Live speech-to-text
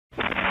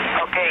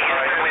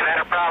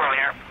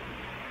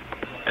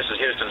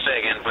Houston, say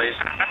again, please.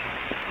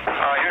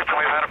 Houston,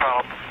 we've had a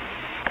problem.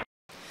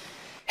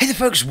 Hey there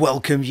folks,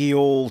 welcome ye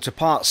all to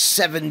part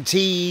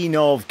 17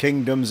 of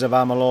Kingdoms of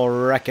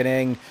Amalur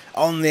Reckoning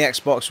on the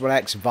Xbox One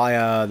X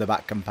via the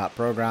Back Compat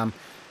program.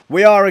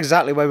 We are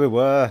exactly where we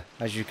were,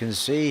 as you can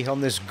see, on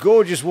this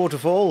gorgeous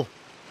waterfall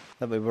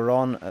that we were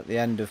on at the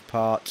end of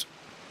part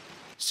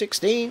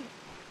 16.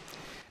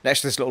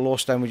 Next to this little ore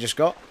stone we just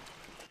got.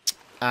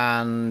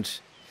 And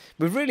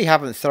we really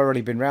haven't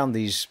thoroughly been round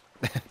these...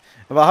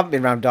 well, I haven't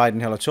been round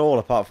Dyden Hill at all,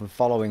 apart from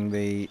following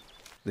the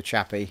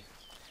chappie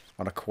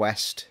on a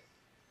quest.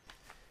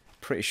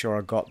 Pretty sure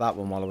I got that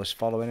one while I was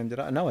following him, did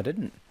I? No, I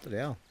didn't. Bloody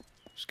hell.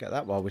 Let's get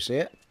that while we see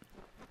it.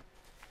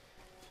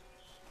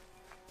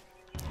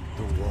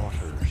 The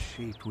water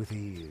shaped with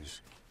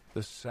ease.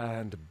 The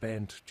sand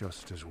bent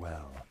just as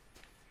well.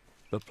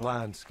 The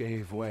plants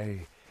gave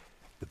way.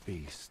 The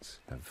beasts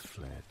have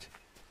fled.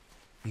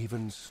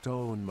 Even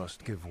stone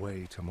must give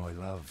way to my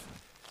love.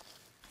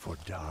 For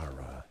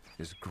Dara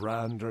is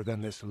grander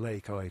than this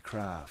lake I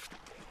craft.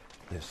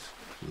 This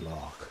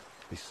loch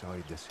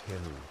beside this hill.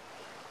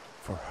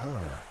 For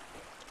her,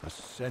 a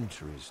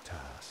century's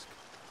task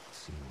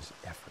seems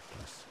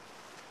effortless.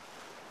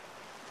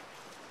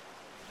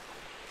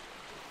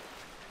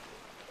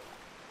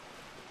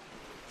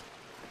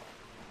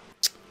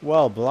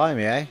 Well,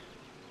 blimey, eh?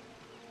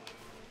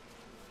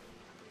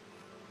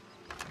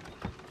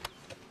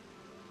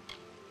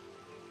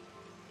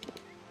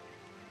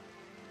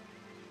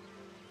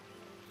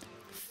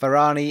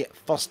 Ferrani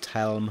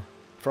Frosthelm,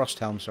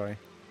 sorry.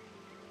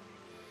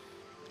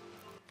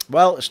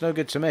 Well, it's no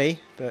good to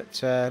me,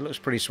 but it looks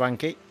pretty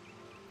swanky.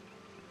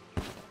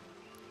 It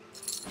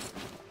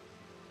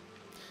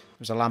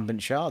was a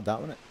lambent shard, that,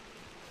 wasn't it?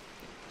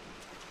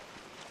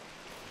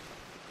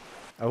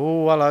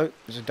 Oh, hello.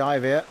 There's a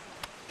dive here.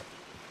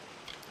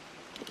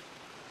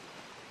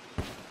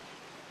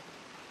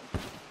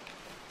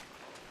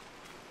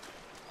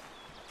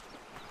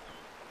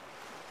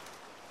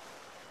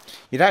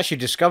 You'd actually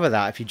discover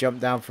that if you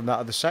jumped down from that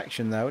other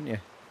section, though, wouldn't you?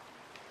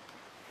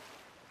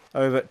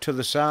 Over to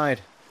the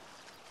side.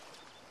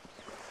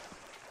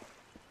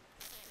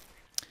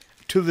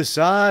 To the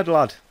side,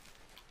 lad.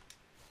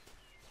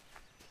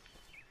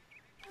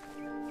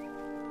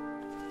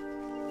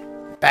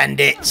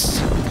 Bandits!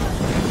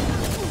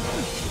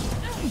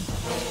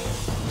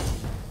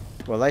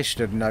 Well, they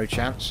stood no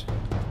chance.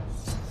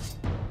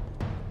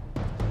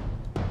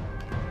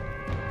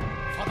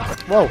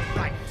 Whoa!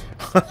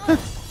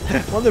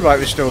 Wondered why it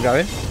was still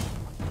going.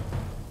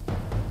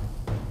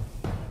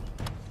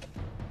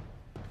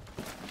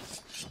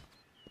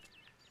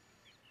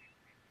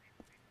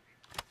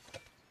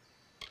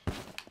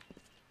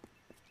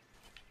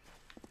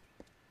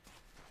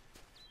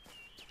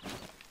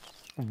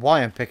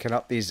 Why I'm picking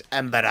up these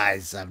ember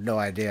eyes, I have no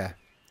idea.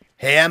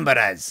 Hey, ember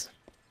eyes!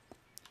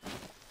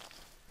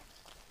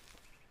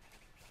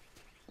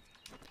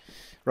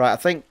 Right, I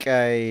think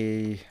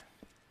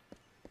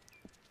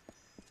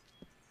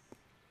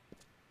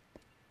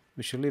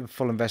we should leave a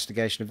full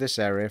investigation of this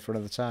area for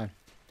another time.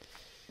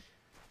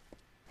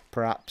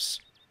 Perhaps.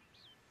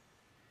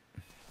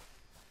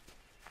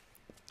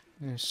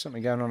 There's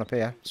something going on up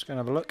here. Let's go and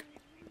have a look.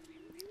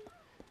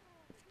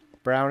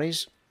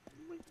 Brownies.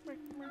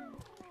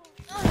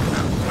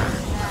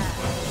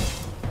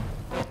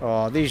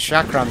 Oh, these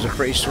chakrams are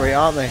pretty sweet,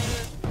 aren't they?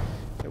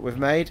 That we've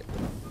made.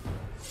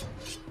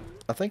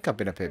 I think I've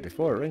been up here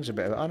before. It rings a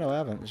bit of... Oh, no, I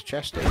haven't. There's a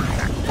chest here.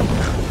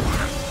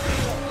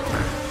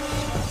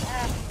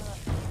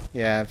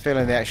 Yeah, I'm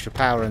feeling the extra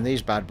power in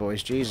these bad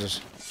boys. Jesus.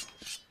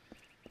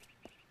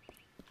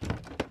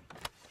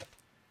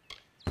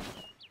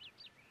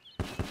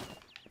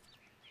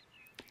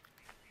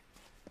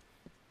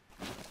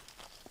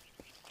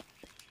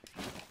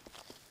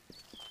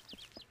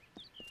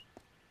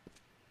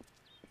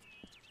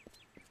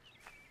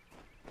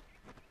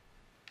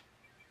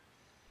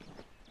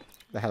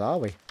 The hell are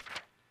we?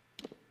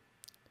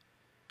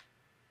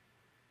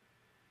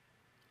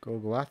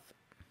 Gorgoath.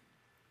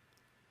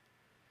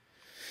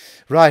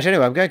 Right,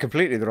 anyway, I'm going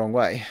completely the wrong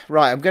way.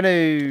 Right, I'm going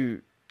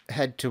to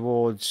head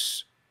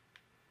towards...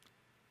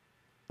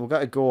 We'll go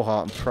to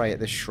Gorhart and pray at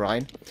this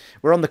shrine.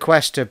 We're on the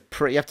quest to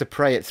pray. You have to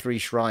pray at 3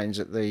 shrines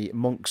at the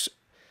monks'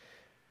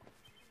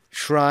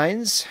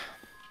 shrines.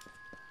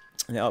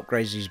 And it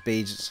upgrades these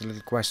beads. It's a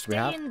little quest we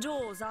have. Stay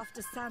indoors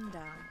after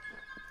sundown.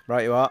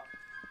 Right, you are.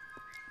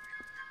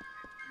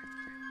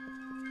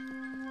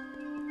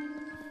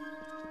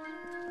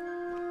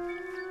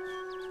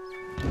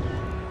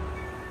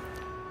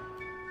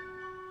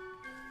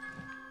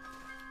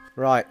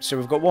 Right, so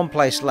we've got one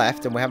place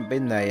left and we haven't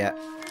been there yet.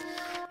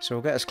 So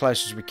we'll get as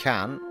close as we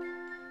can,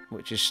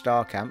 which is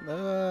Star Camp.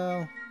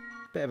 Well,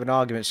 bit of an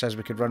argument says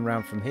we could run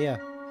around from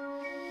here.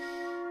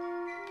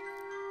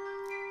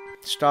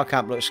 Star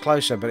Camp looks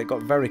closer, but it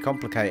got very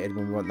complicated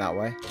when we went that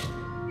way.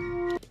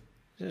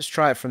 Let's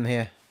try it from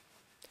here.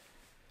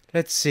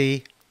 Let's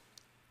see.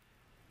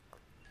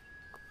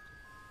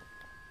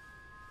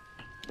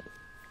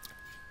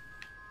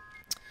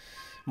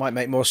 Might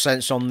make more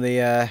sense on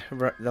the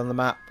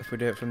map if we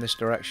do it from this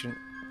direction.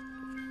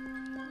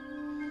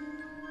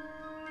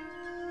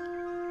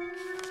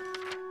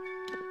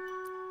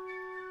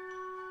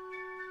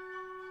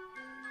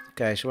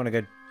 Okay, so we want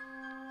to go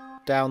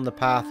down the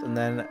path and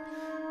then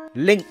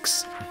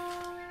links.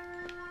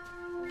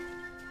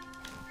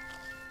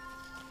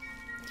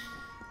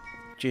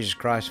 Jesus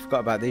Christ, I forgot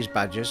about these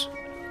badges.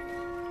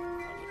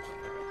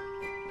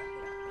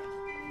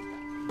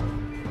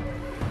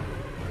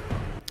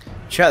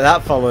 Check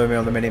that following me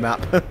on the mini-map.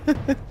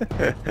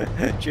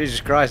 Jesus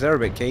Christ, they're a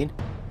bit keen.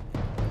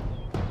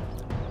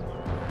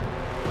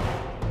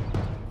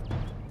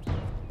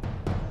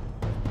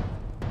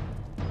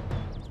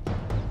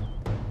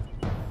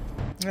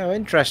 Oh,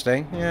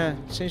 interesting. Yeah,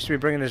 seems to be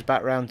bringing us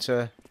back round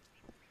to...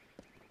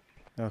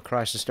 Oh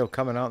Christ, they're still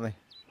coming, aren't they?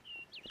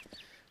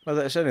 Well,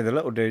 it's only the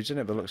little dudes, isn't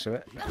it, by the looks of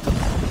it?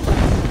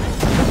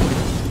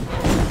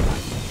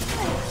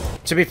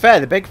 To be fair,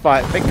 the big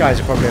guys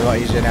are probably a lot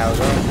easier now as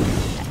well.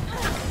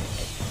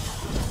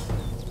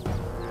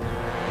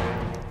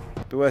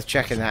 Be worth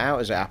checking that out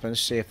as it happens,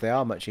 see if they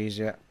are much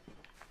easier.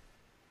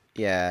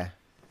 Yeah.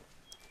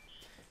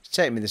 It's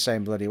taking me the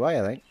same bloody way,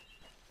 I think.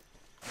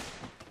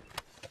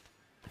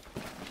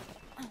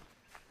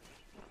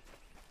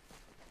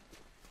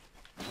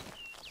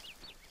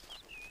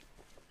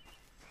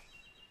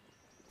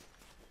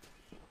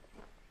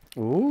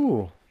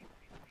 Ooh.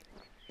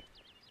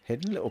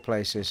 Hidden little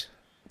places.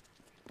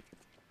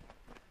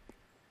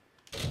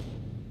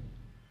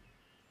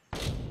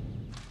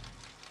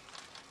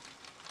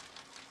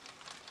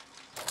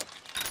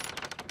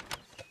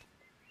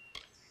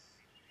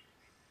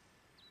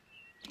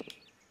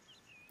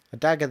 A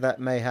dagger that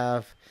may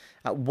have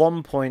at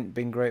one point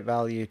been great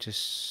value to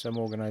some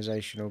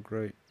organisation or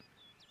group.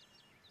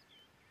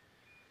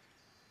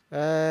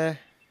 Is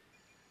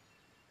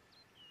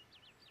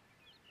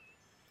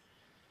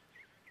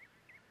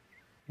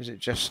it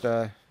just,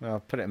 well, I'll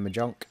put it in my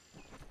junk.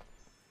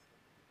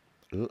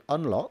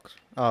 Unlocked?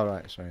 Oh,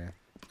 right, sorry, yeah.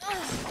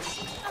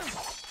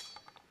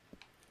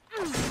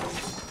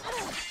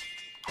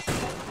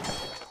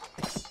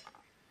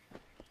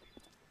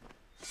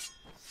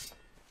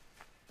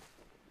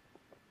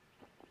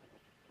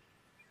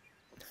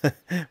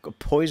 Got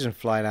poison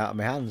flying out of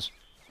my hands.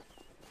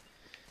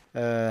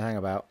 Hang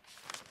about.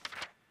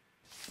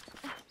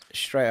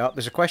 Straight up.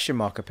 There's a question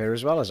mark up here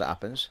as well, as it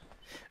happens.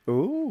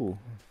 Ooh.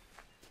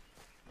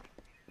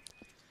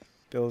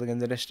 Building in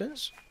the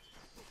distance.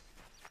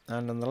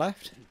 And on the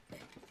left.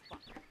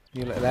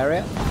 New little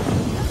area.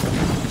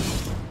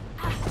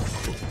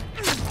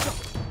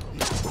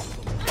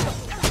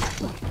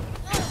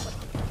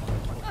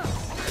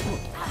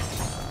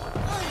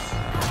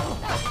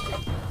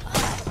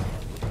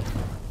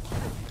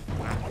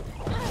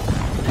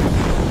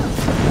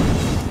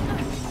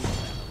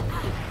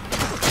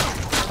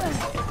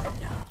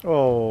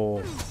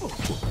 Oh.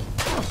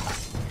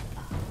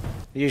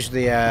 Use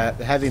the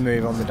heavy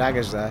move on the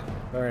daggers there.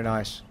 Very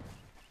nice.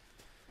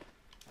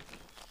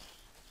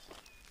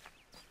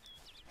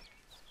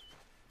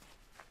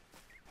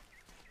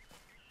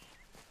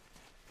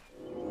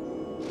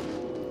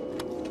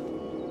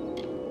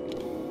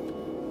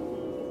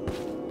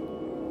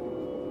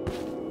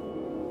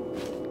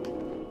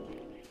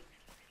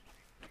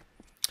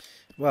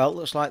 Well,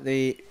 looks like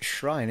the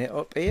shrine is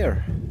up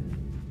here.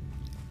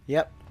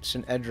 Yep,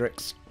 St.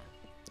 Edric's.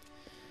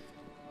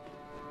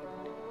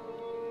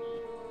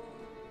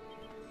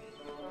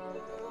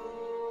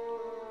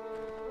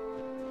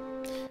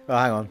 Oh,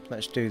 hang on.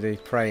 Let's do the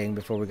praying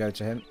before we go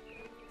to him.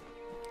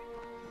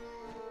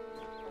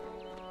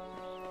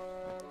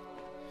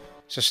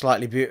 It's a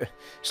slightly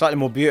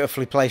more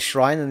beautifully placed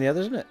shrine than the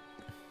others, isn't it?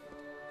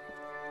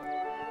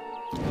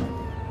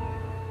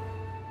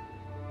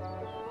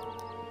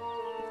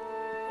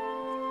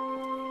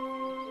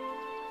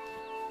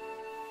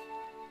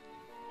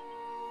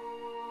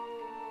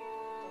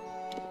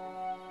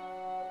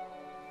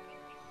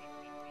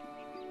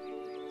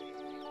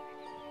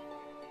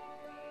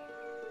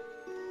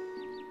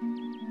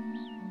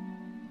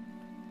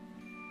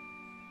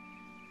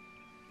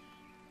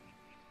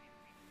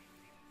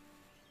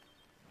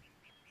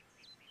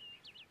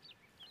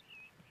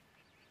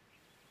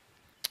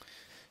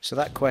 So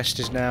that quest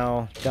is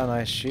now done, I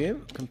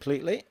assume,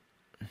 completely.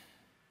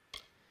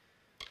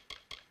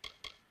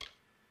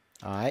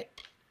 Alright.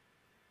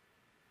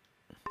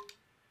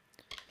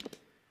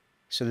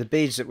 So the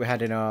beads that we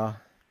had in our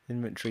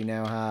inventory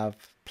now have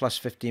plus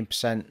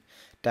 15%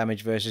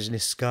 damage versus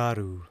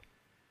Niskaru.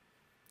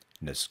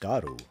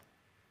 Niskaru.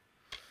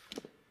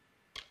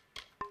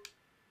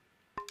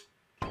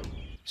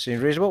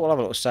 Seems reasonable. We'll have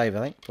a little save,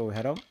 I think, before we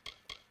head on.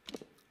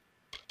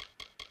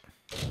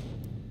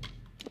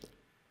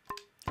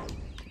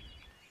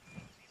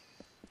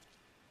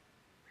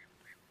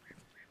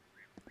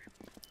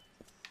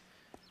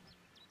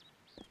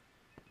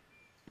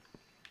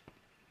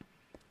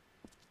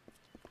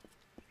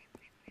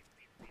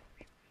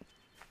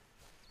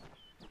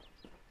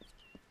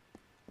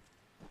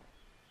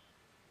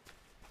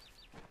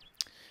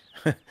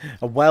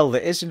 A well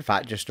that is in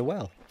fact just a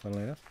well,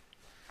 funnily enough.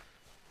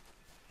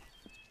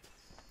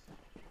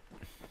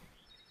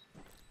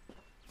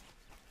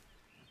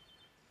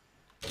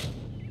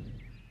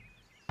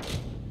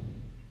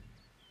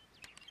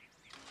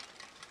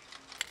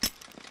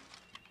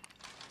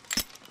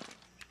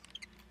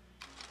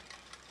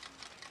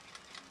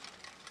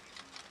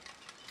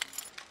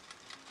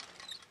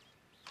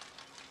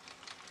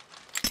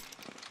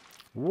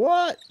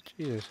 What?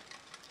 Jesus.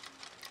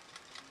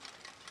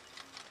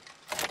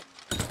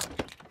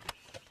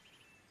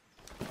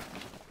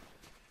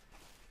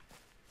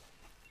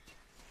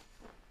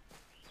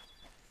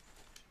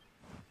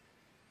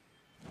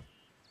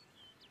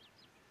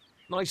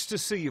 Nice to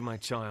see you, my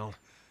child.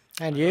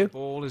 And you?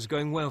 All is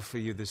going well for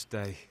you this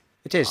day.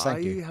 It is,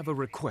 thank you. I have a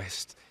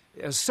request.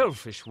 A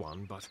selfish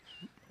one, but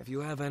if you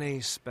have any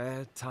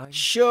spare time...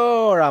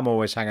 Sure, I'm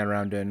always hanging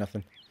around doing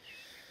nothing.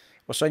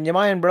 What's on your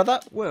mind, brother?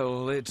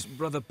 Well, it's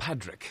Brother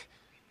Padrick.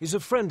 He's a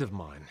friend of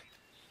mine.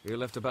 He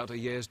left about a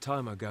year's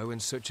time ago in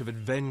search of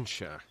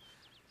adventure.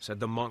 Said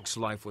the monk's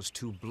life was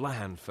too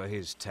bland for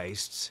his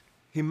tastes.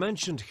 He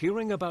mentioned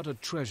hearing about a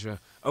treasure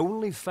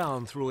only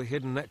found through a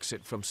hidden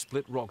exit from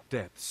Split Rock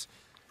Depths.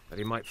 That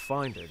he might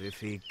find it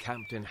if he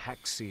camped in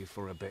Caer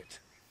for a bit.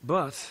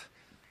 But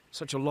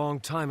such a long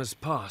time has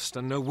passed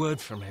and no word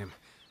from him.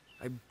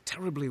 I'm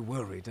terribly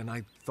worried, and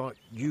I thought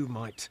you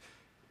might...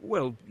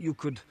 Well, you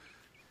could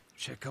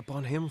check up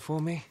on him for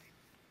me?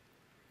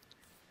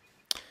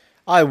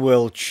 I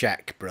will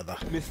check, brother.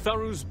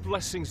 Mitharu's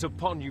blessings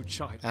upon you,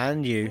 child.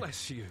 And you.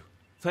 Bless you.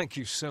 Thank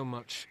you so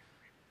much.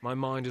 My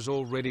mind is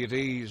already at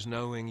ease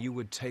knowing you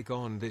would take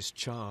on this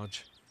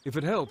charge. If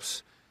it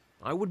helps,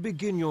 I would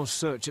begin your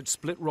search at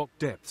Split Rock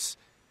Depths.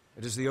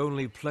 It is the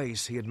only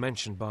place he had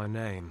mentioned by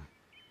name.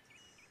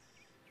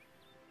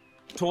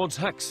 Towards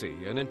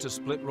Caer and into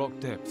Split Rock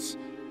Depths.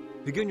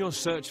 Begin your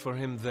search for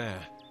him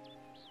there.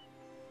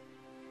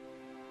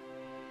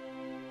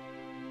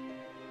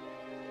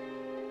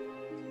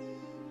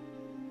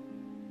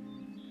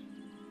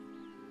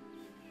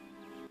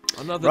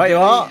 Another Right day, you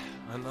are.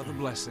 another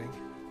blessing.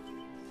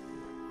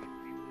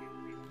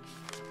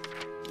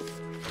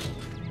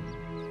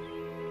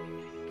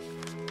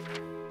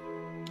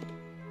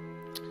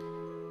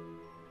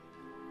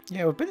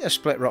 Yeah, we've been to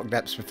Split Rock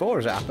Depths before,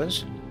 as it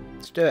happens.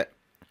 Let's do it.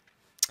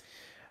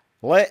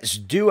 Let's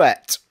do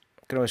it.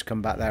 Can always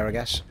come back there, I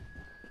guess.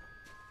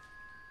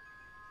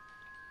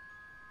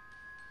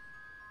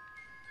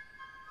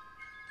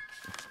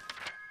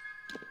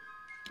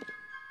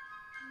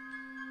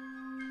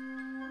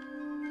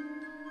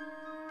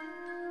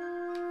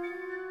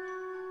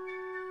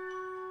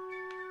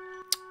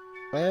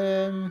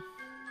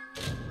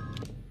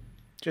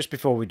 Just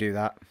before we do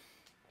that,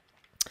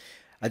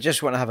 I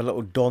just want to have a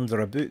little donder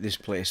about this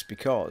place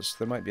because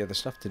there might be other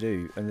stuff to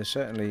do, and there's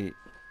certainly...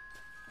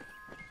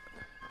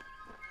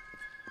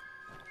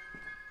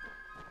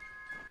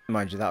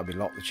 Mind you, that would be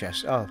locked, the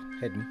chest. Oh,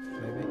 hidden,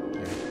 maybe?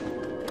 Yeah.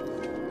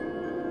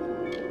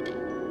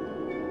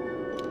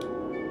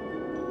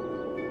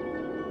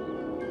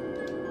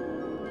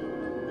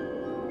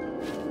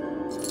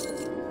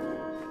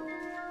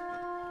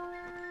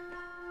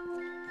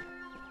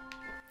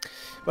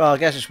 Well, I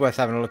guess it's worth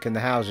having a look in the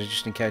houses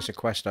just in case a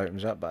quest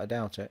opens up, but I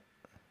doubt it.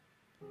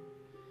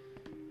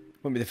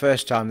 Wouldn't be the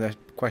first time the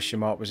question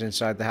mark was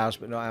inside the house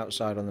but not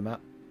outside on the map.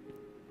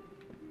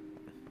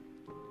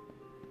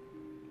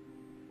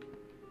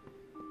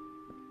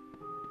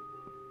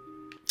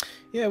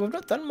 Yeah, we've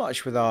not done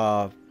much with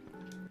our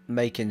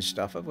making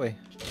stuff, have we?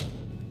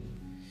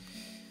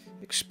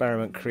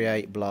 Experiment,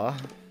 create, blah.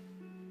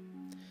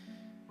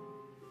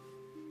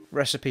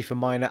 Recipe for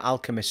minor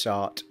alchemist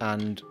art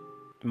and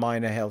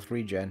minor health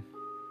regen.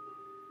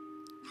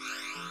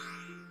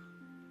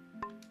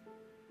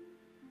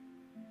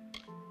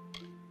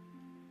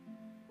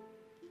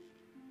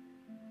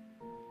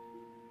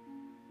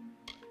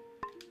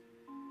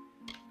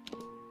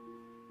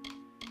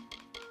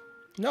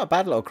 Not a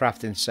bad little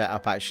crafting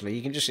setup, actually.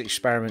 You can just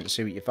experiment and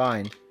see what you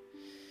find.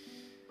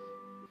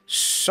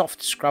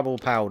 Soft Scrabble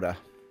powder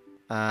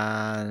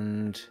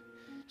and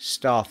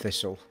star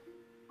thistle.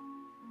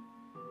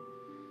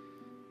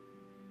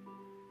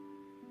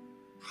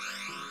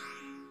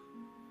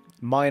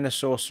 Minor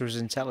sorcerer's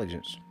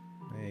intelligence.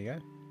 There you go.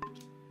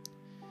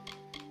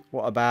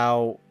 What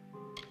about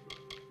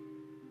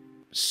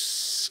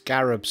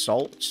scarab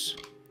salts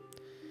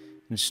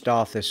and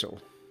star thistle?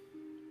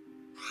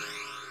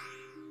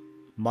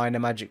 Minor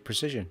magic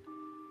precision.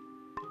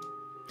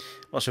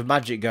 Lots of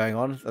magic going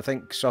on. I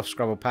think soft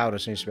scrabble powder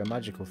seems to be a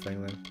magical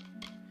thing then.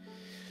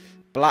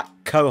 Black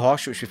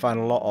cohosh, which we find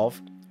a lot of.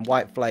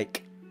 White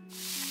flake.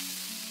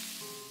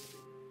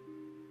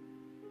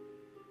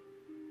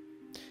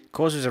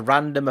 Causes a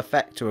random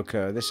effect to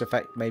occur. This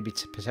effect may be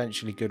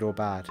potentially good or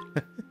bad.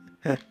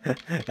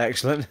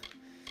 Excellent.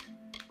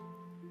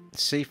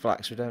 Sea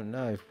flax, we don't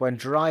know. When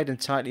dried and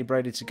tightly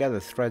braided together,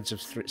 threads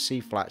of sea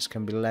flax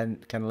can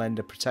lend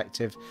a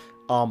protective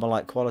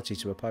armor-like quality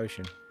to a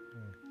potion.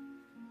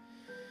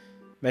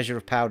 Measure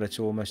of powder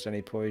to almost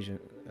any potion.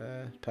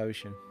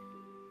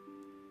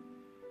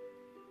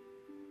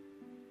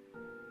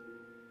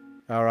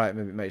 Alright,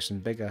 maybe it makes them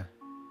bigger.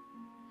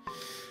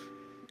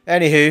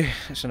 Anywho,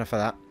 that's enough of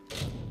that.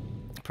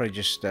 Probably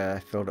just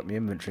filled up my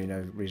inventory,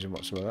 no reason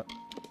whatsoever.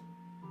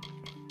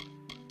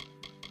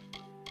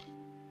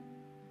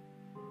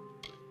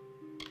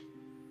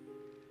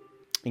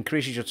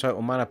 Increases your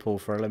total mana pool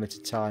for a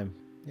limited time.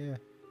 Yeah.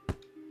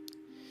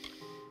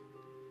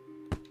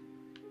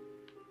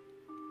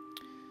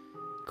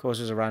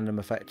 Causes a random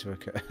effect to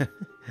occur.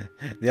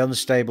 The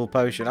unstable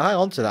potion. I hang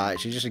on to that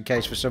actually, just in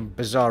case for some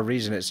bizarre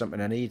reason it's something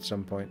I need at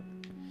some point.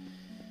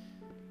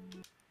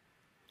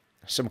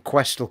 Some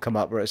quest will come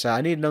up where it says,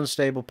 I need an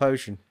unstable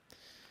potion.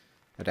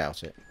 I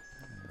doubt it.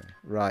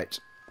 Right.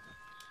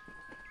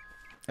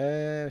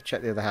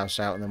 Check the other house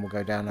out and then we'll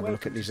go down and have a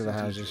look at these other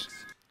houses.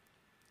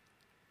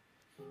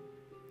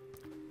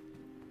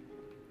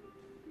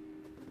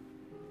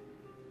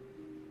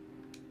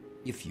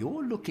 If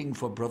you're looking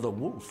for Brother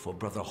Wolf or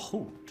Brother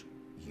Holt,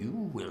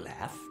 you will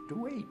have to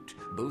wait.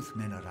 Both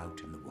men are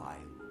out in the wild.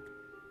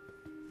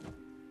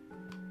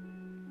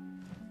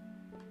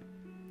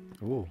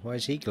 Ooh, why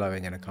is he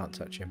glowing and I can't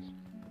touch him?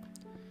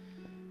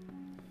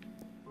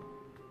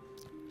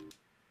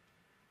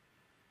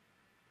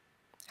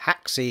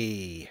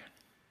 Haxie!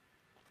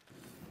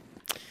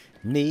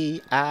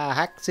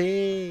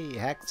 Haxie!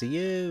 Haxie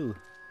you!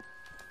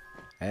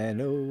 I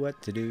know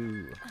what to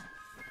do.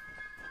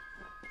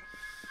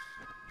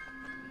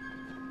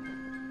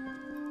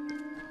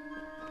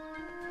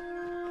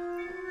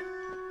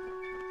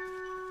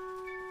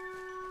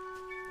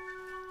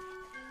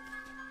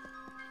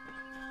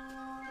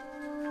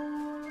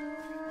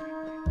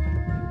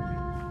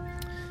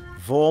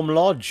 Vorm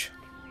Lodge.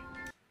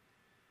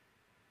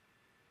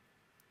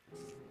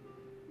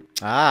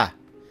 Ah!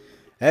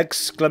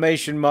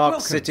 Exclamation mark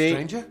Welcome, city.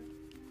 stranger.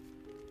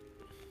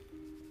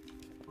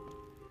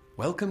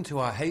 Welcome to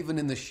our haven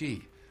in the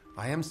Sidhe.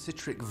 I am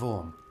Citric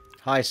Vorm.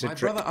 Hi, My Sidhe.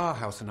 brother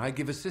Arhouse and I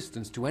give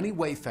assistance to any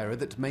wayfarer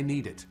that may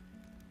need it.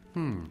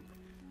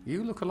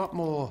 You look a lot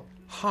more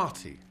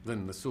hearty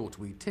than the sort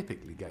we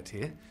typically get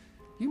here.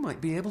 You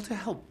might be able to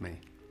help me.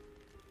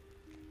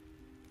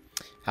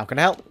 How can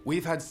I help?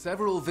 We've had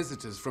several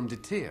visitors from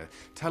Caer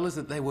tell us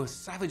that they were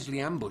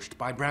savagely ambushed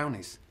by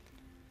Brownies.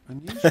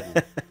 Unusual.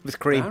 With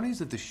cream.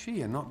 Brownies of the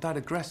Sidhe are not that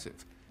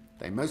aggressive.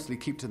 They mostly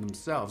keep to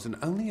themselves and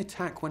only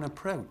attack when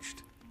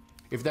approached.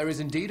 If there is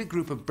indeed a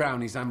group of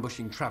Brownies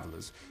ambushing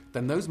travellers,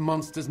 then those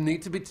monsters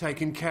need to be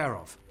taken care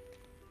of.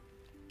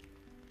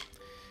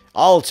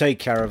 I'll take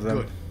care of them.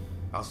 Good.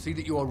 I'll see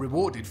that you are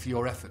rewarded for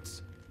your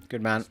efforts.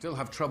 Good man. Still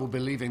have trouble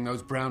believing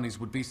those Brownies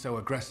would be so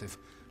aggressive.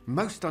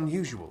 Most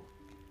unusual.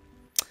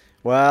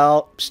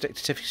 Well, stick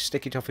to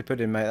sticky toffee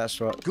pudding, mate. That's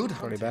what. Good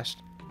Probably hunting.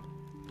 best.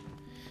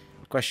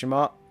 Question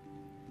mark.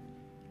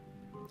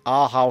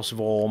 Our house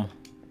Vorm.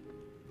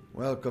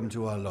 Welcome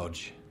to our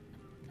lodge.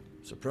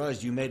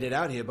 Surprised you made it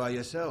out here by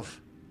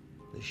yourself.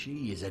 The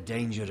Sidhe is a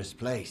dangerous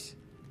place.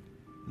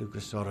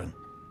 Lucas Soren,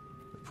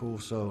 the poor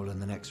soul in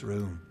the next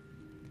room.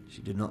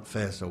 She did not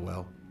fare so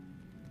well.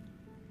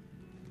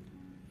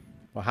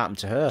 What happened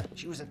to her?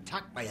 She was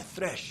attacked by a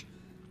thresh.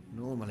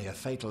 Normally a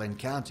fatal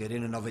encounter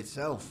in and of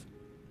itself.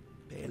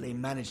 Barely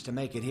managed to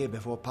make it here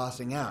before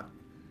passing out.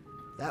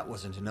 That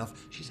wasn't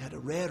enough. She's had a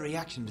rare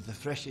reaction to the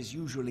thresh's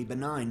usually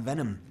benign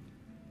venom.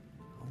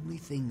 Only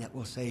thing that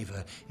will save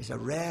her is a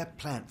rare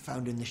plant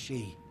found in the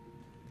Sidhe.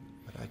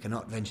 But I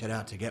cannot venture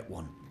out to get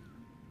one.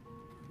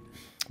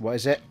 What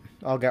is it?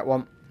 I'll get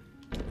one.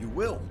 You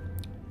will?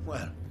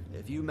 Well,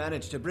 if you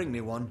manage to bring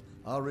me one,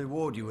 I'll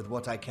reward you with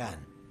what I can.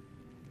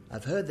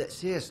 I've heard that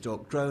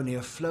Searstalk grow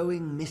near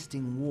flowing,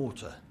 misting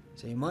water,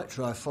 so you might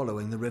try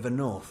following the river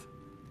north.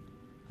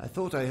 I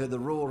thought I heard the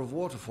roar of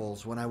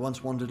waterfalls when I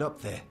once wandered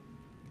up there,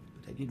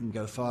 but I didn't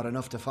go far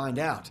enough to find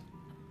out.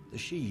 The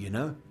Sidhe, you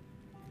know?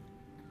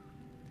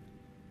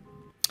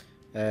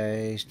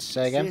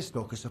 Say again?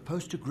 Searstalk is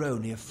supposed to grow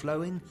near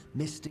flowing,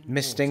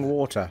 Misting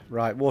water.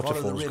 Right, Follow the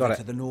waterfalls. river Got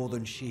to it. the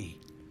northern Sidhe.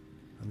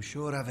 I'm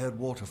sure I've heard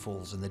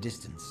waterfalls in the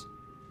distance.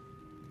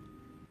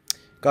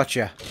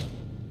 Gotcha.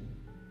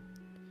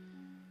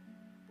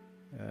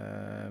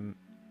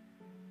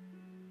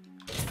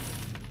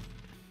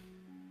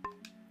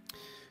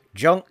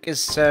 Junk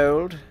is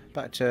sold.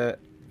 Back to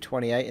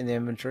 28 in the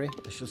inventory.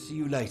 I shall see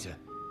you later.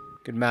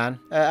 Good man.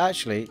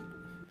 Actually,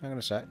 hang on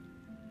a sec.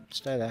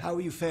 Stay there. How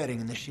are you faring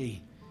in the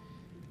Sidhe?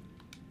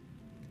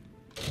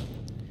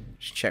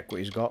 Just check what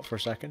he's got for a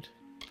second.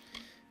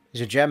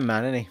 He's a gem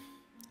man, isn't he?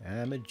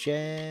 I'm a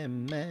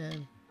gem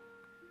man.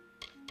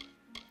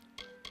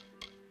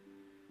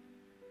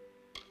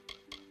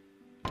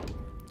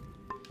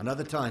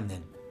 Another time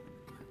then.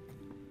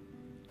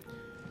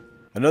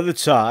 Another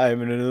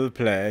time in another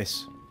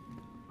place.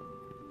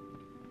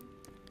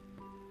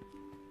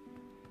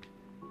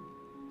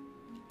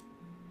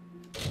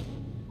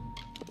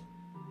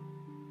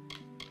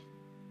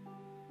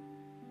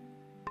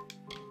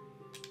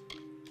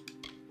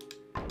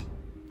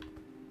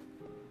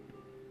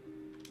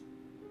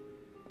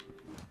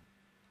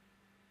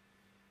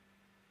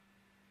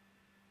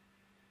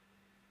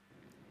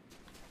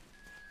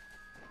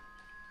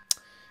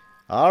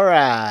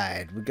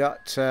 Alright, we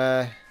got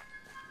a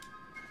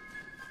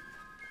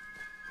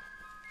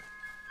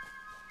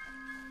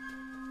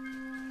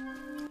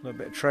little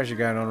bit of treasure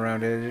going on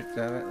around here.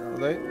 That'll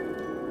do.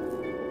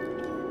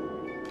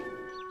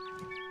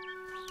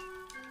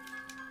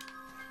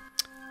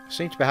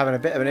 Seem to be having a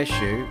bit of an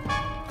issue.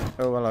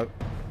 Oh, hello.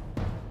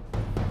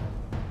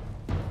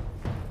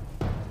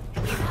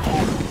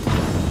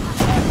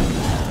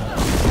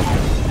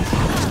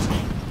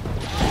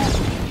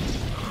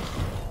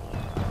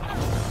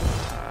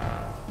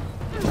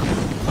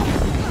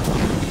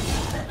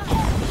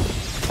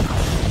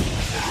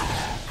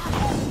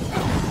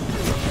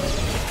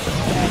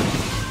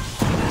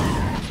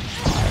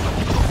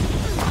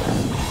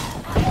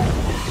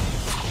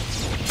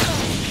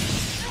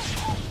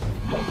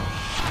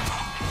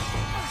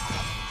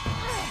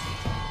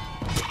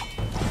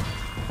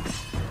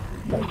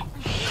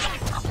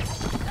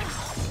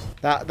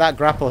 That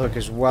grapple hook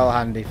is well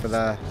handy for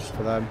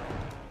them.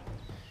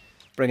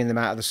 Bringing them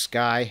out of the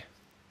sky.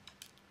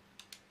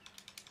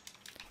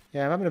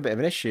 Yeah, I'm having a bit of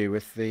an issue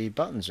with the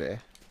buttons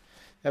here.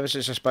 Ever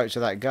since I spoke to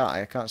that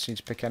guy, I can't seem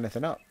to pick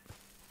anything up.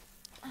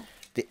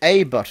 The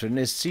A button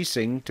is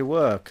ceasing to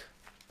work.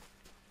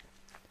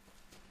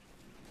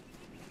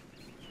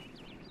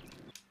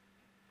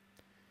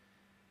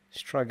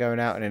 Let's try going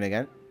out and in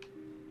again.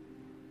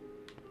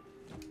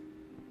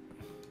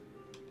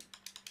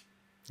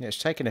 Yeah, it's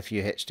taken a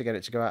few hits to get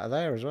it to go out of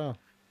there as well.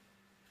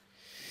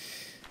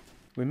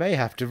 We may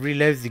have to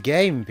reload the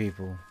game,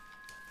 people.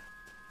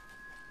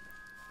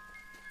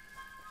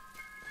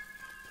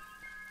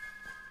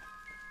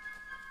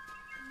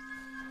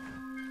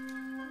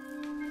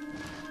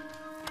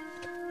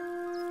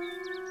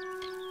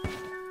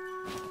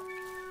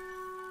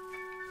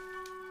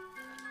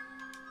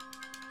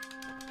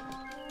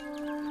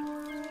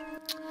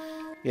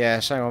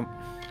 Yes, hang on.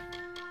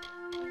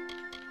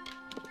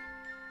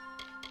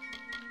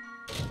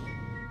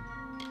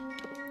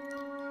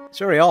 It's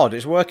very odd.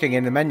 It's working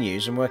in the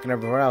menus and working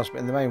everywhere else, but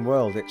in the main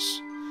world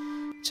it's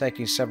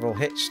taking several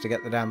hits to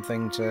get the damn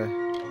thing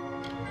to...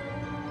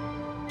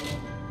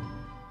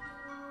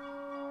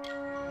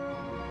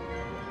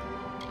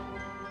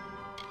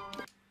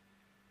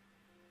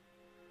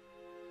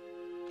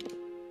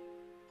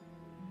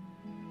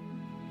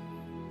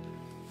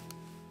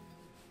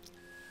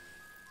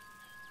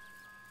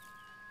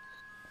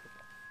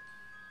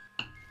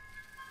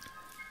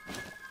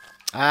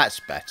 That's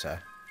better.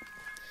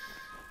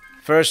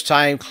 First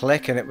time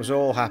click and it was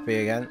all happy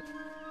again.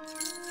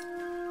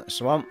 That's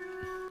the one.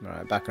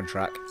 Alright, back on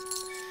track.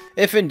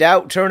 If in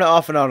doubt, turn it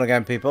off and on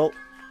again, people.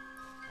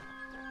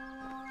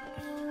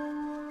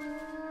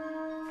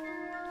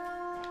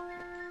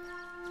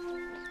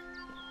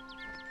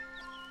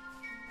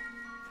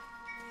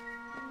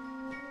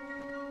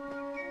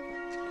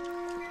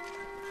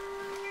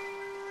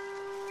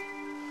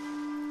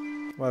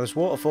 Well, there's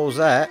waterfalls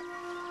there.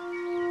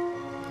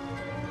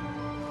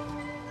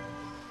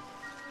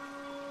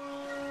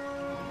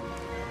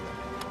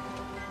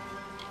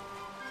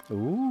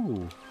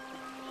 Ooh.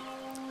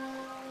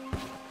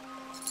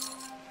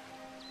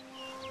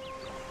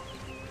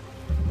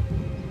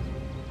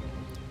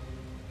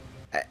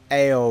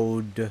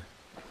 Aod.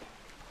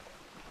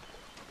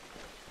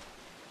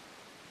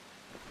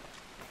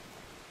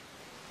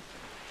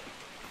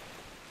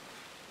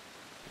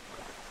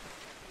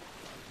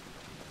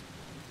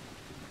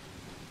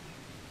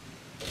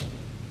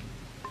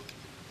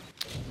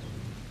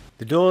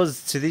 The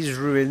doors to these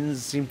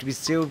ruins seem to be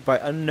sealed by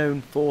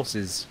unknown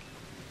forces.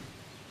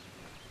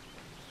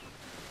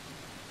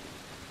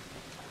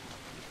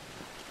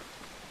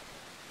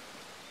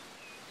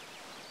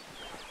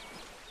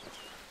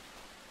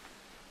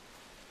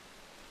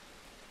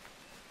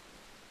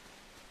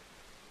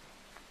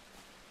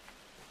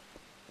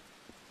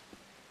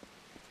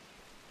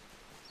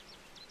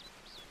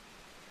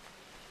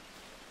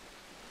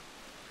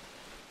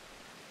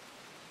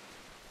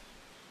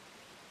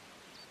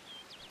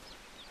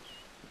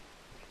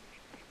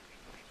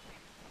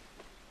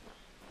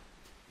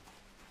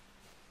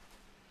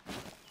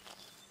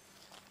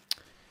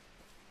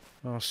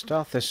 Well,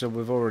 Star Thistle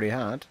we've already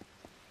had.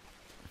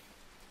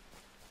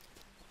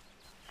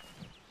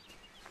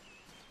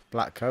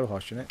 Black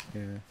Cohosh in it,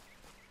 yeah.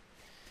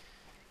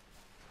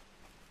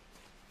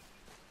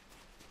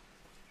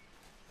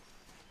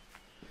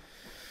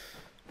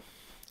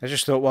 I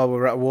just thought while we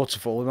were at a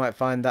waterfall we might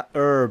find that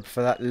herb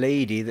for that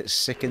lady that's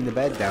sick in the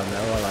bed down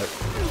there. Or like...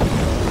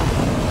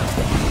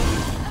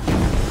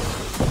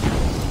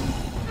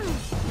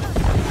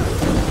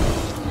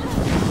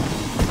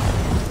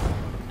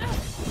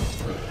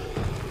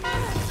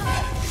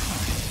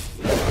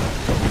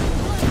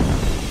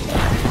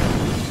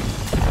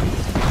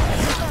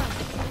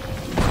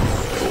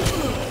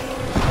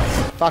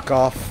 Fuck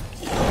off.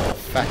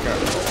 Fecker.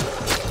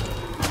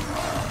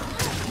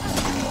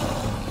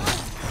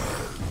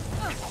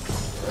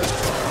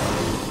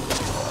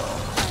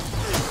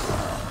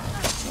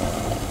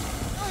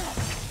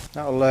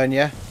 That'll learn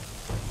you.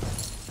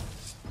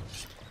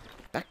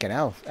 Back in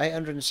hell.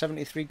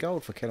 873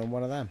 gold for killing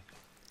one of them.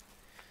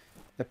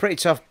 They're pretty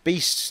tough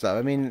beasts though.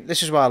 I mean,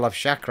 this is why I love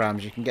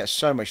chakrams. You can get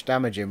so much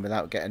damage in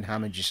without getting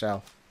hammered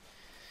yourself.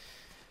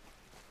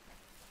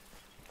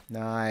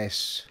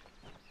 Nice.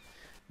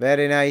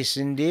 Very nice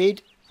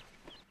indeed.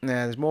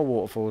 Yeah, there's more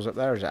waterfalls up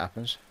there as it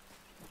happens.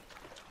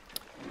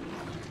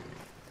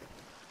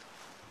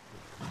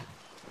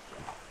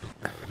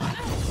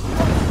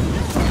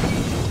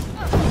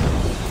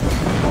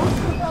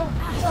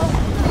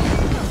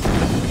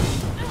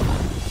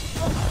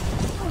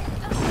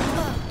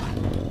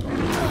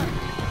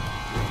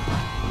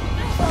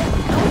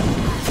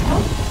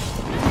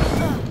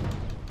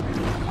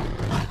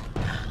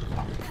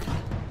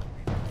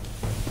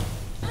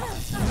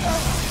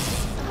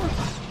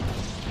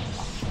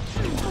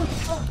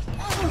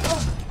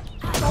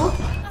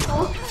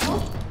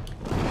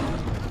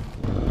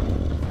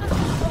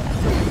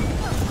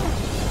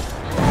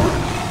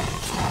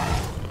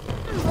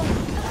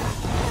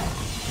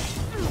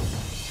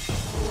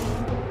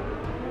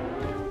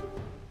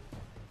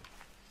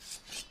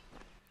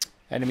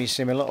 Enemies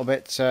seem a little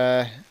bit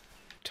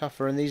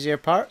tougher in these here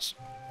parts.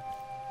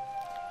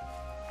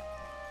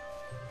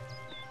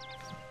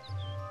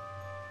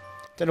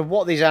 Don't know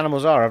what these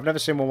animals are. I've never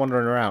seen one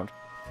wandering around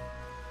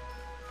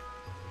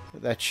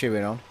that they're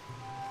chewing on.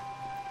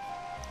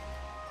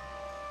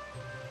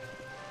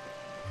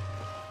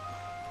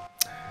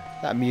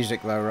 That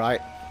music though,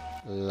 right?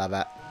 Love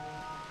it.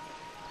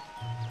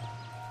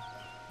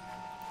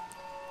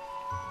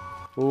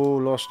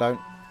 Ooh, lost stone.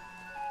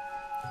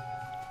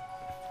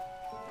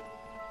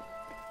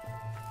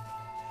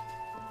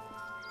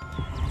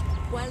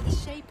 While the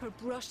shaper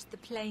brushed the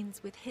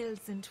plains with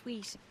hills and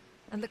wheat,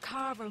 and the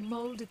carver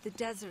moulded the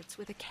deserts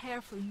with a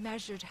careful,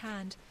 measured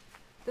hand,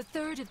 the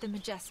third of the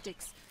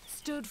Majestics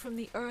stood from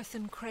the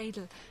earthen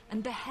cradle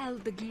and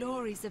beheld the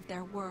glories of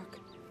their work.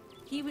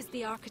 He was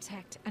the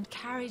architect and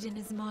carried in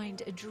his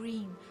mind a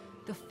dream,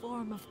 the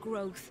form of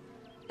growth,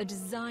 a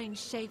design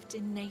shaped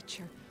in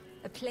nature,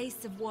 a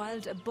place of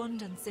wild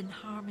abundance in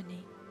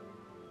harmony.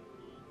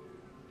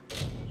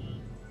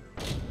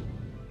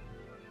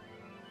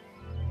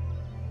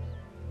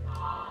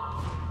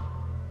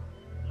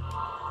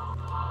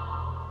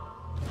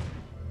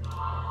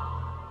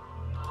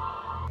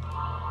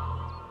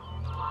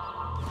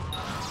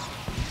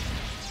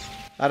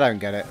 I don't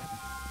get it.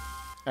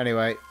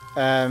 Anyway,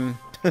 I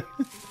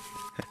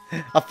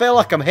feel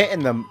like I'm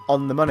hitting them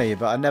on the money,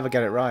 but I never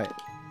get it right.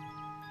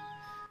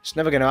 It's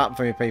never going to happen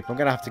for me, people. I'm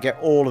going to have to get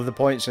all of the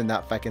points in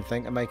that fucking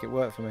thing to make it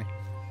work for me.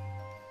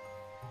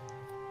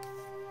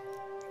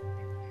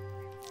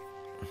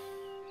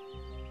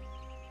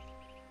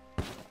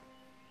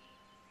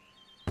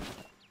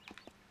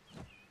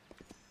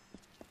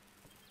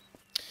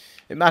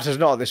 It matters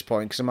not at this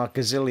point, because I'm a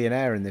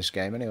gazillionaire in this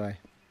game anyway.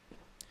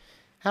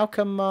 How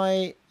come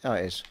my... Oh,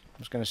 it is. I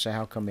was going to say,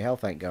 how come my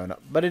health ain't going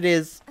up? But it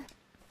is.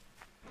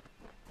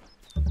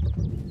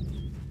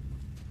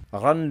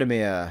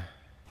 Randemir.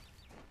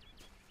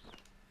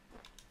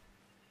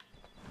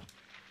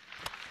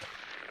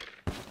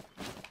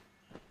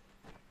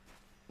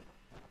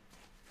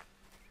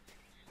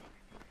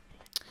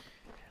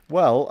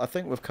 Well, I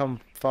think we've come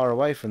far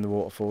away from the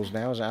waterfalls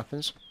now, as it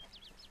happens.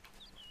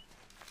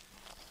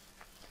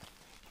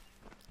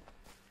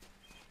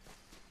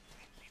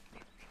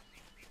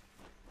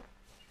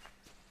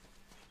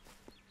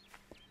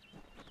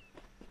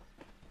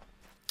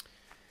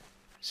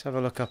 Let's have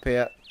a look up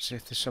here, see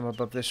if there's some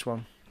above this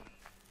one.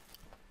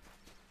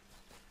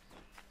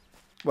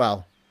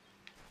 Well,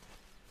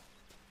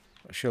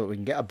 not sure that we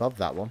can get above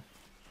that one.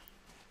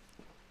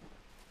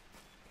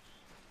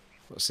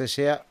 What's this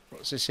here?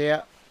 What's this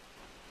here?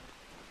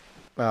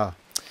 Oh,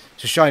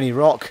 it's a shiny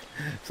rock.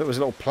 I thought there was a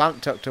little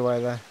plant tucked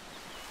away there.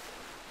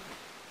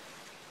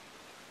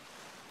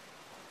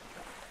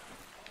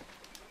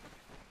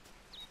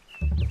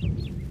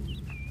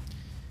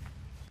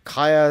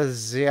 Caer,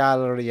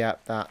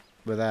 yep, that.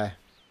 We're there.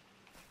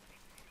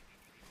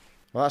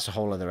 Well, that's a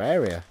whole other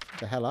area. Where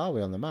the hell are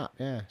we on the map?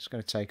 Yeah, it's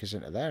going to take us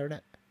into there, isn't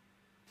it?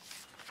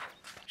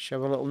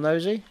 Show a little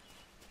nosy.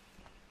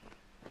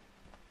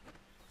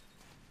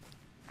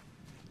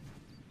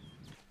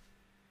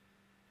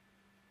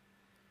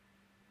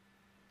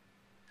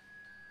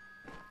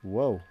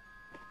 Whoa.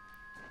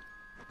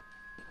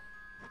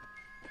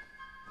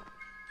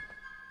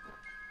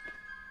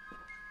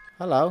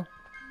 Hello.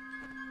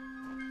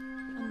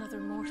 Another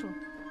mortal,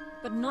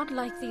 but not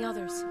like the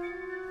others.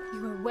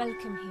 You are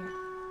welcome here.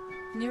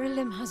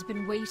 Nyralim has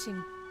been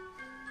waiting.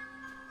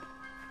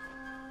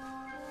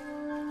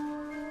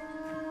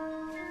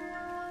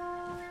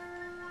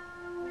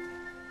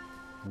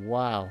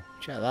 Wow,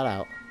 check that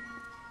out.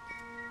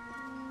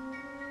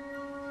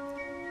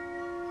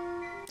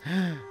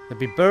 There'd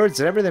be birds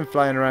and everything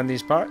flying around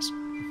these parts.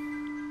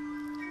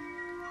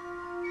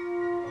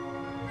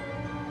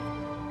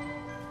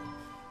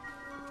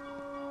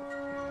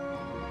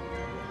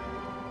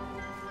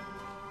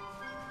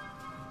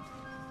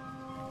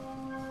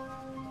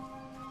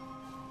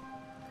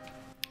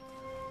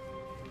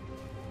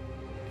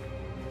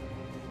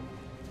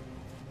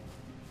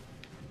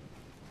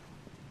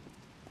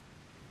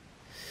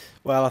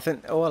 Well, I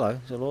think... Oh, hello.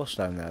 There's a law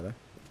stone there, though.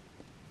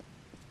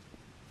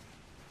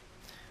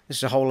 This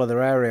is a whole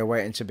other area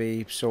waiting to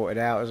be sorted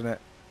out, isn't it?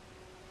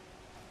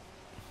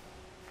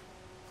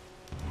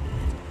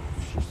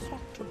 She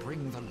sought to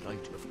bring the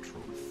light of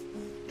truth,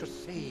 to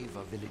save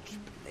a village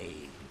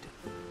plagued,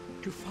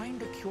 to find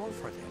a cure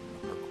for them,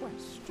 her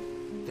quest,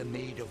 the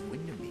Maid of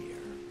Windermere,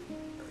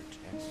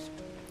 her test.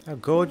 How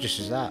gorgeous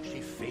is that?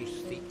 She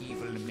faced the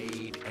evil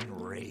maid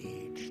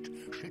enraged.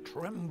 She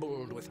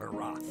trembled with her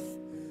wrath.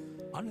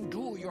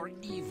 Undo your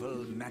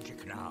evil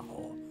magic now,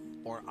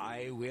 or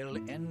I will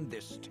end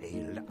this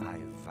tale, I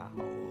vow.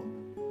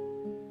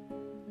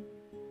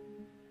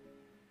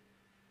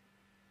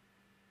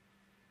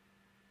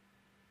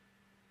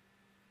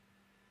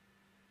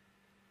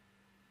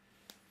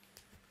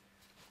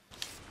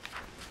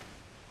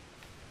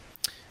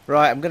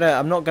 Right,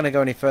 I'm not gonna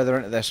go any further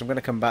into this. I'm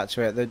gonna come back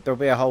to it. There'll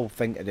be a whole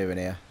thing to do in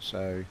here,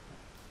 so.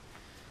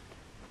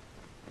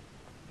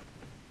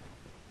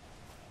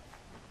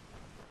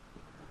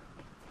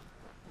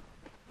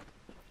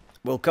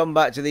 We'll come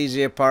back to these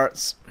here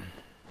parts.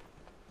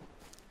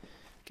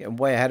 Getting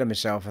way ahead of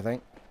myself, I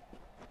think.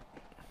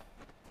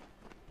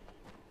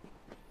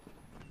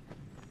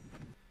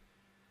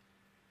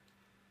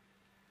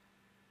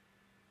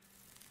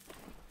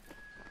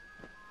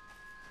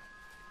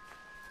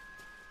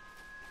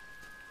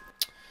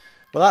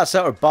 Well, that's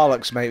utter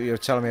bollocks, mate, you were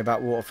telling me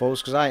about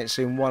waterfalls, because I ain't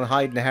seen one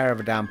hide in a hair of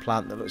a damn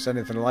plant that looks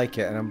anything like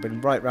it, and I've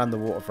been right round the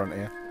waterfront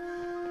here.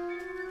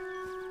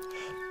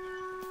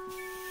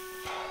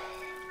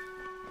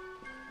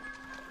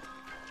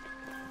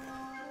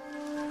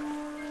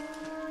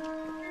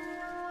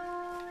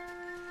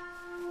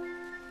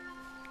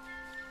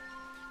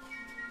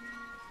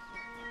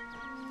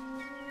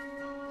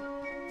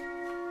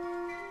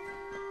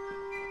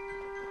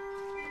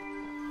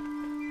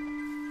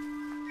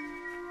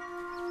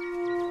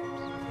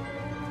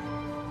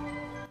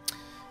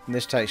 And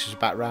this takes us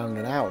back round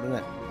and out, doesn't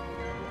it?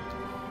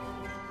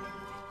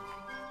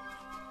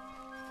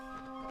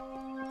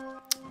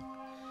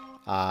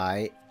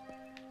 Aye.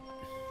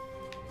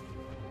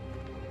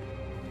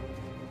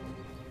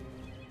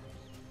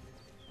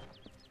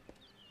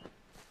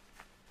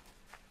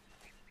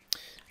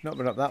 Not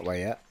been up that way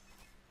yet.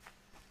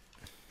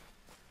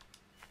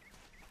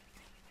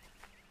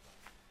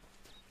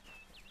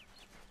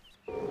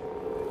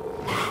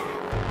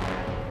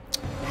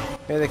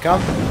 Here they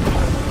come.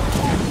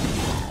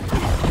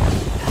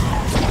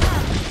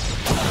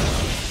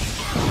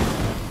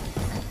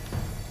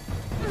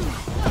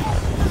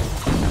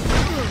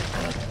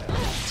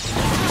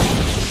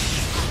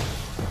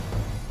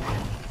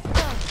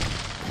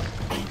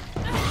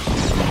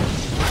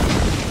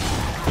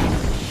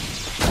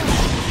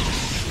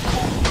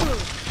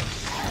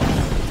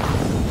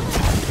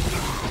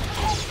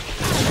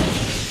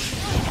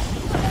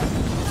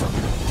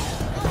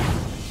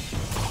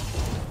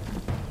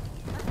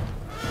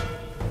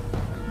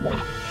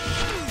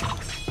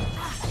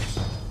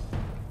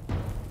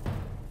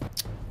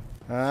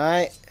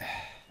 Alright.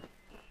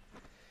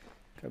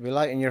 Gotta be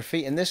light on your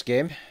feet in this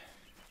game.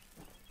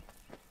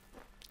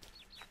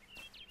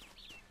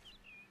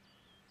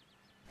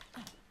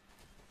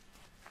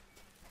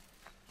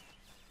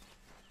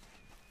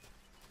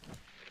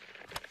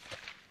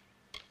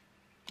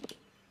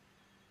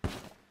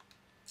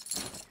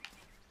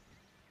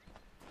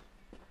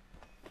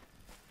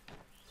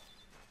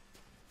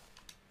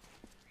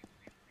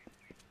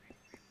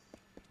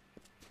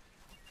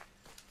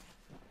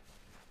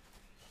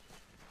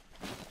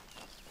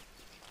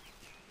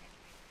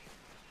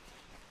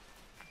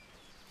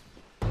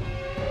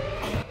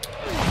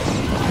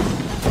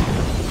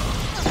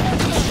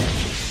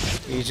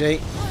 Easy.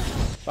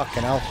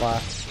 Fucking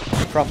hellfire.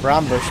 Proper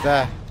ambush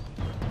there.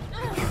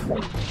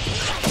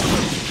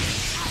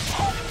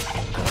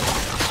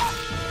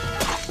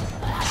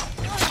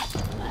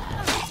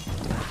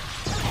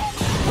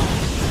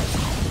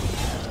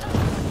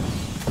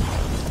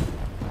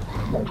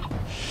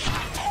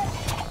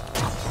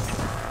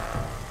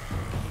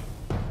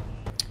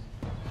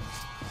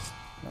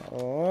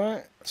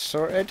 Alright,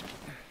 sorted.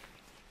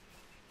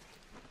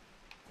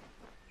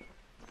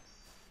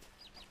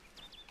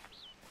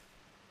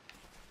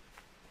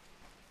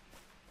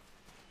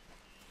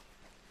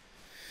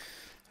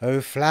 Oh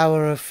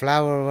flower,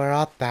 where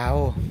art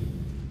thou?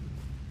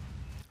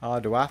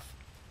 Arduath.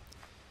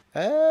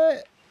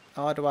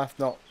 Arduath,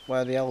 not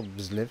where the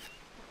elves live.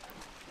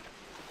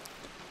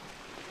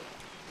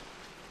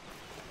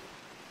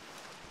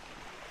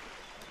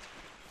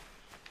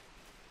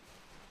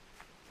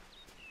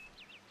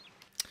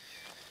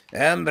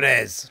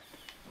 Hombres.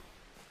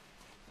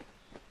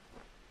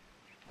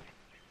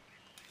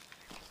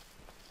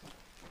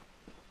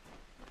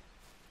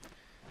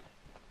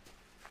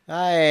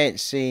 I ain't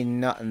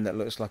seen nothing that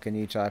looks like a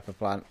new type of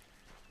plant.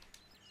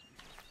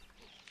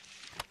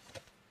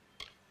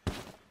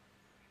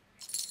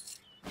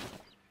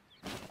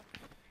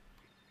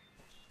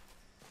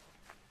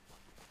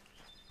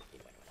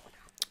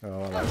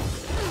 Oh, hello.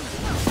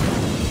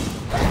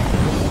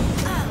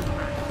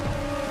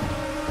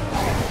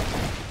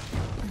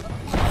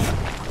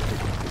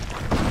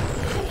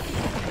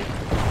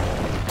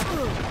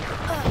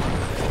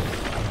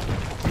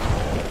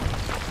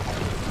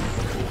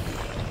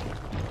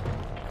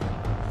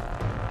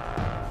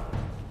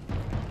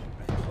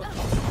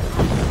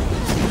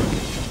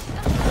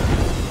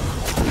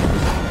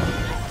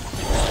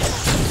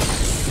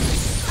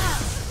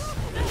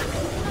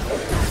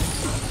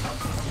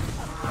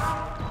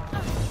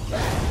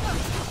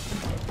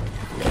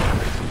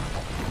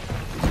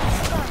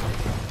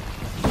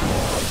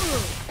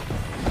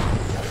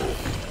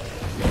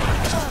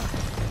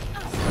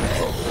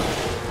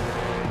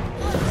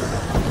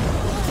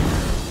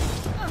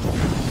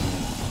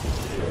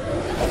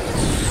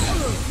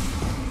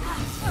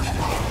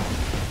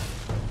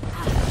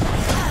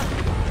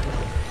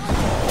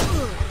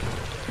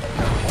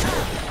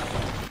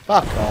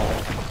 Fuck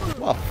off.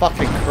 What a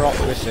fucking crop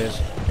this is.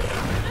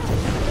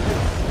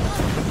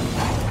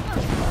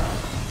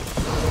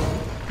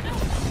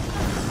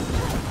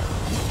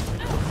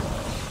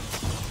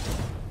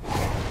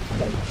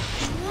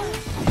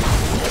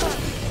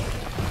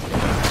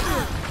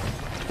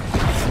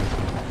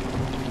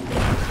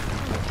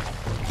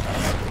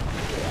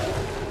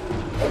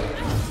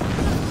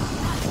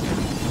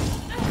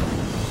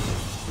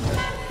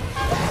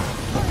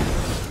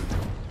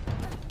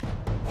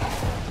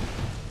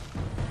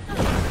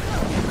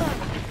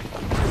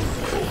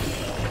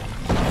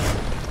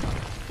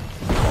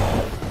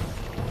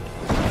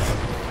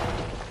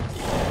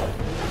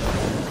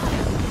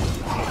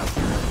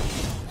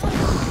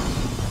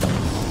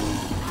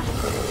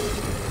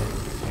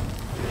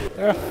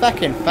 They're a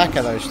fucking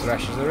fecker, those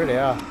threshers, they really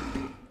are.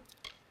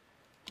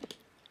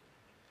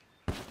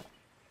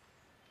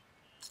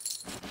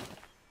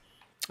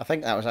 I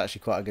think that was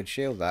actually quite a good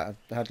shield, that.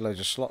 It had loads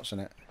of slots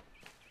in it.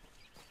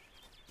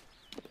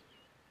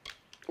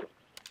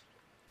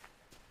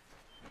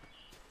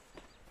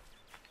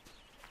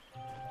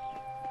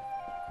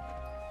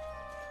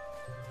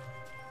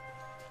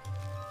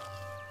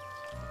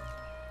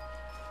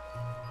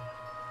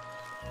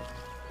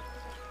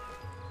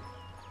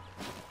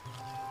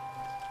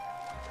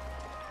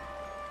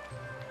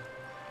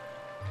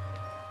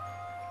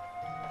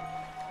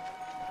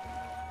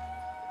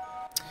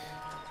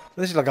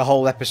 This is like a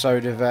whole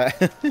episode of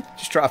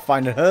just trying to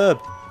find a herb.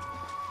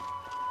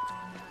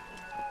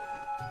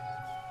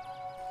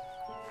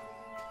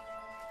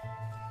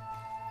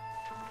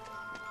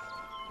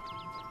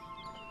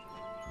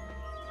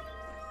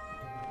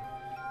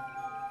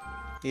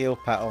 Eel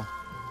petal.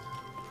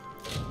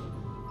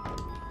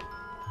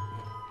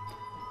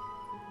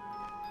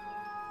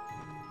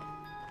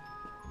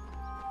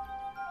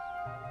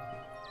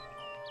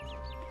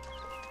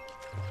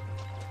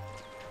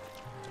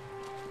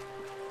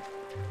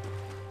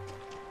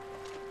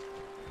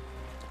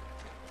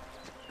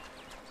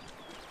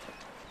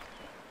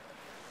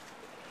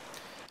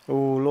 Oh,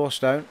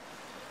 Lawstone.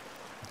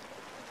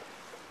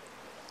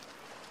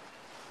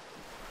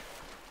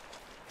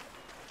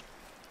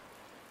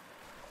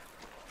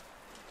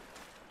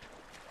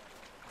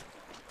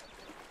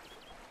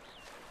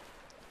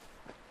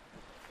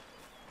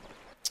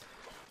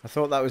 I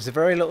thought that was the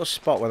very little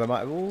spot where they might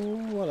have... Oh,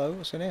 hello,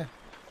 what's in here?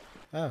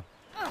 Oh.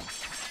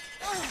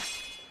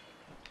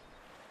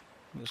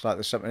 Looks like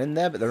there's something in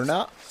there, but they're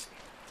not.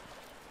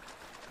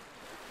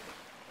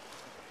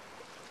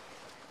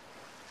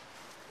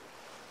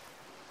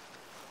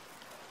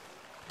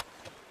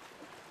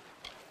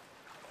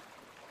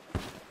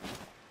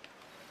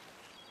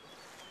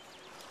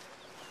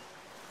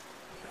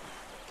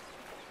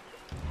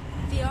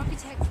 The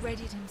architect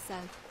readied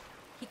himself.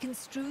 He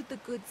construed the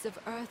goods of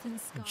earth and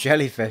sky.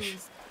 Jellyfish.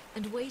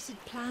 And weighted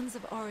plans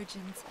of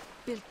origins,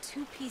 built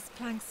two-piece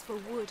planks for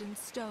wood and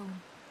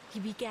stone. He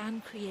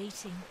began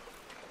creating.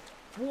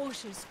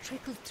 Waters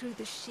trickled through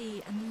the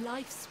Sidhe and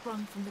life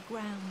sprung from the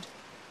ground.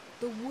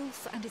 The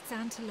wolf and its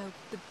antelope,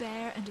 the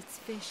bear and its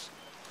fish,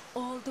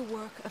 all the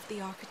work of the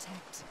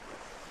architect.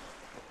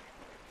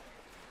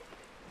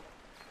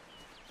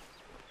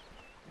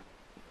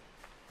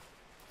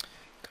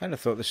 Kind of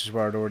thought this is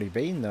where I'd already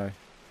been, though.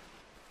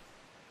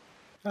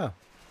 Oh,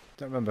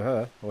 don't remember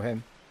her or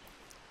him.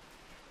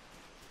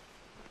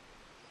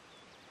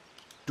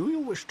 Do you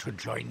wish to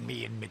join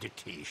me in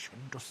meditation,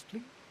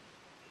 Dustling?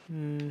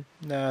 No,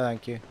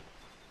 thank you.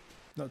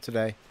 Not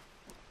today.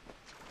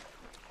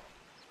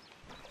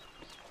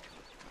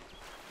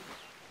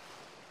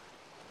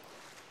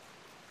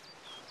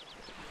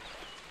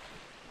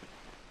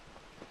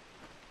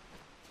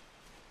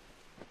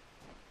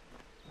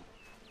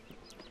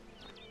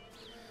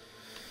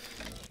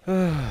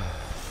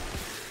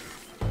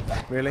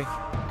 Really?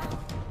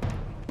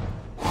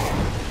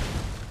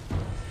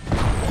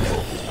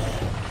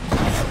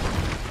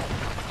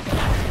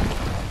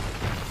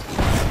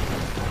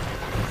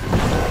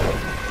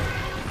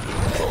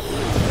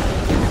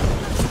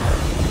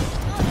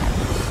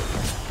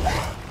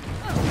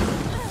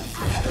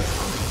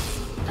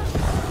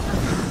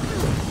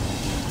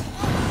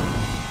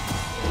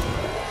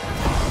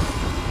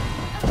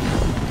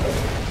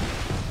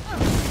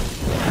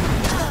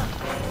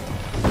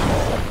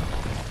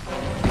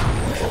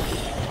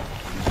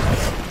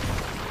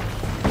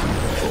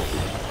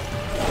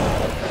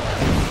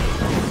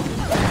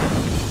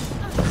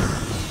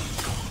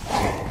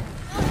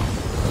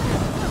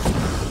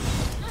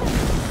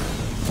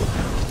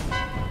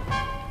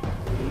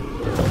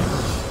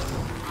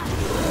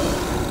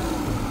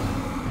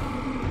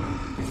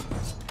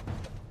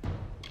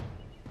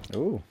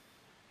 Ooh.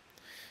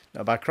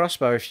 Not a bad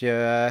crossbow if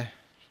you're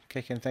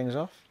kicking things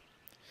off.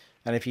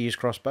 And if you use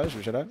crossbows,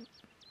 which I don't.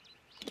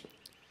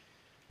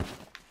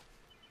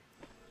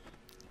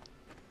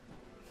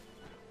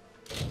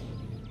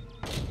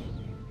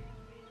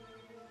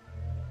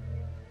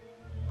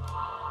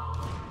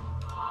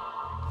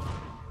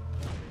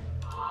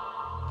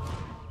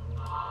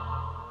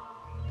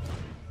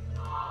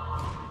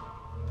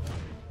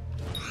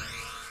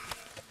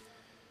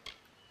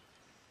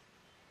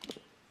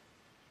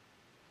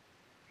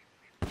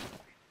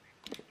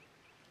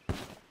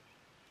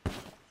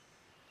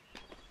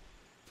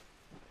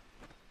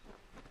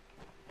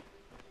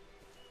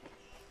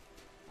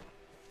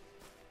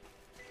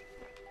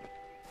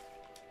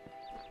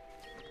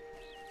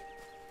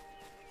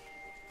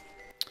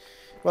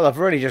 Well, I've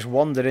really just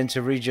wandered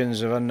into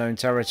regions of unknown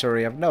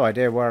territory. I've no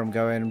idea where I'm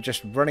going. I'm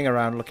just running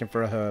around looking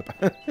for a herb.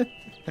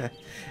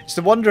 It's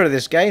the wonder of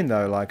this game,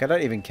 though. Like, I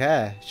don't even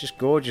care. It's just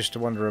gorgeous to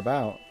wander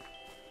about.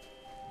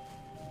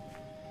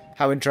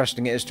 How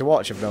interesting it is to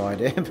watch, I've no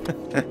idea.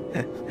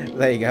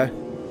 There you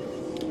go.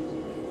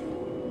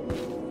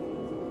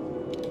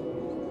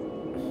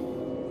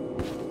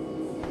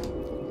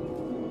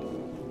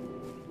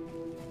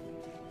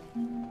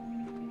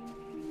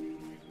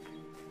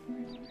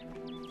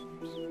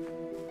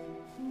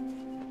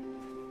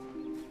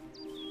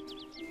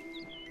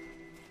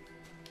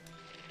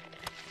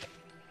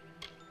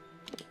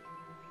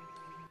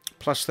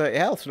 Plus 30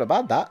 health. Not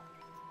bad, that.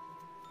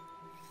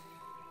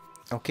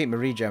 I'll keep my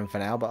regen for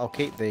now, but I'll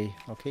keep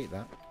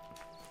that.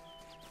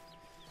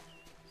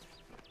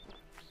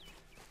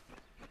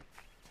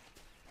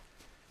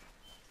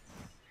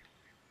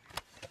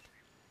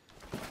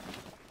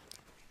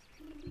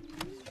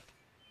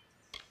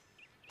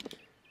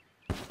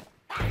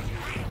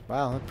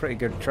 Wow, they're pretty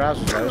good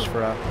trousers those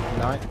for a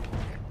night.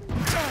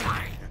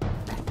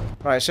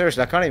 Right,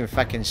 seriously, I can't even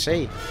fucking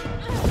see.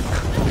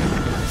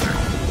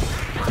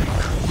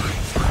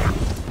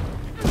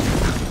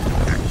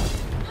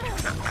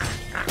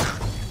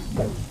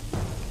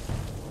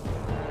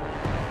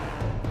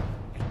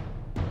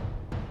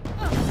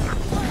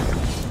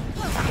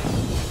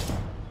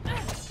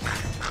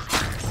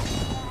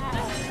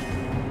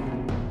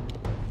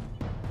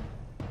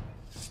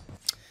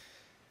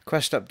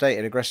 Quest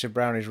updated. Aggressive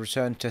Brownies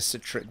returned to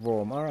citric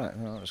warm. Alright,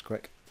 well, that was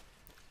quick.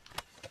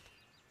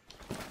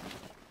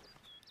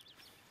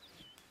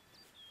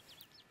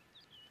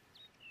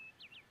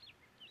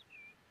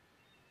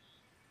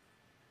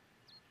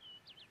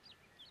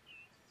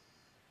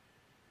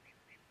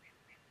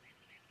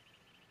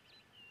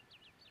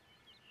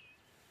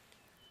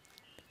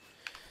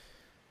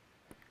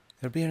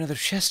 There'll be another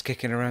chest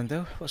kicking around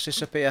though. What's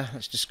this up here?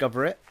 Let's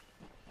discover it.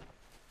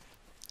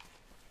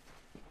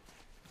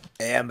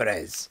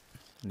 Ambres.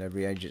 No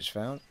reagents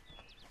found.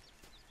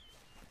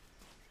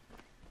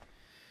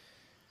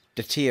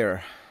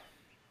 Deter.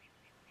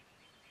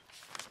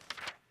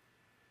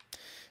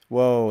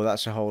 Whoa,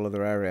 that's a whole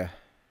other area.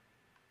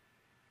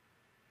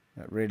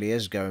 That really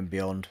is going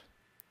beyond.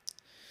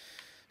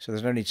 So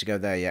there's no need to go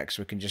there yet, because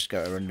we can just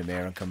go to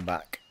Rundamere and come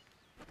back.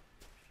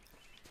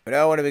 We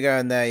don't want to be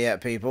going there yet,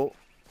 people.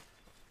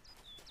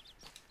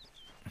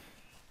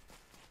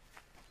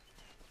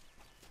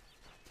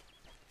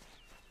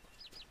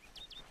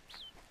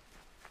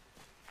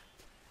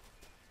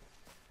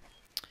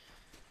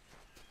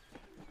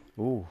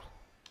 Ooh,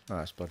 oh,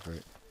 that's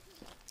bloodroot.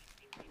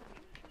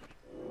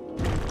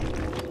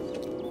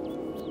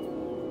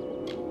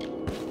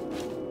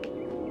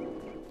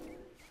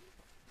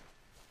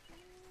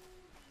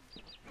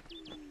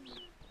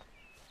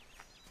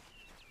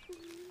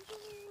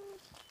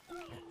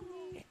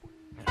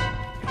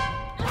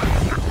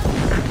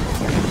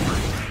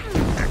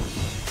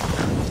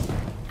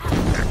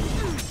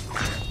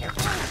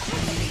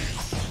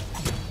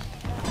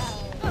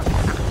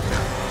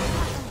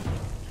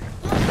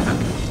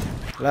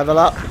 Level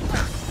up.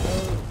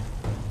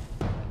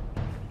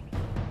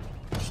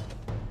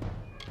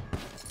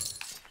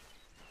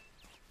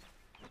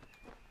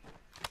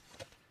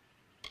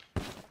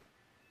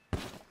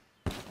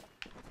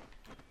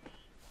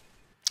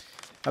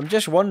 I'm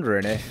just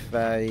wondering if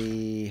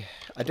I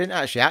didn't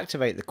actually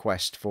activate the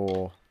quest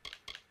for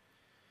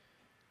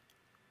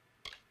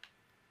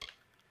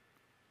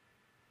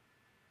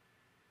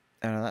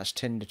oh no, that's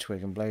Tinder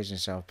Twig and Blazing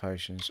Salve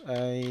potions.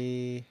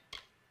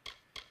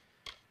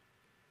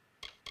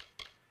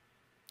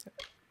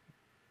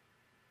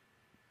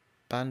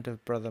 Band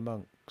of Brother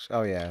Monks.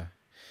 Oh yeah.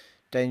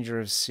 Danger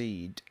of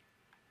Seed.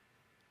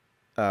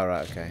 Oh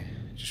right, okay.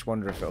 Just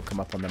wonder if it'll come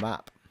up on the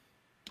map.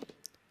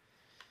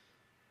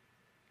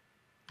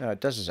 No, it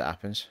does as it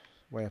happens.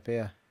 Way up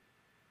here.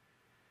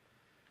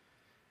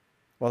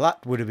 Well,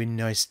 that would have been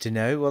nice to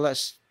know. Well,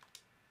 let's...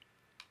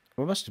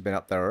 We must have been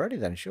up there already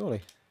then,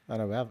 surely. I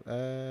know we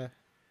have.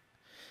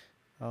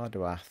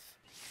 Arduath.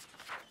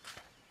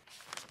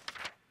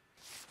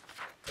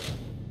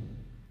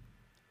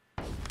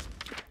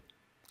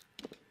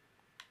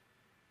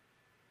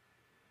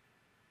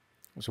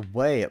 It's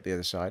way up the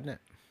other side, isn't it?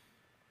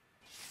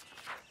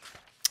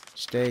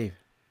 Steve.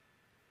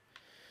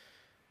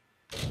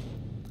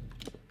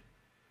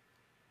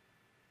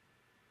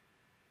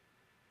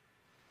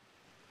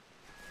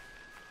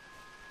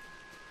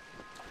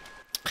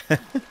 Well,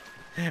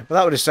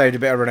 that would have saved a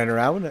bit of running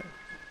around, wouldn't it?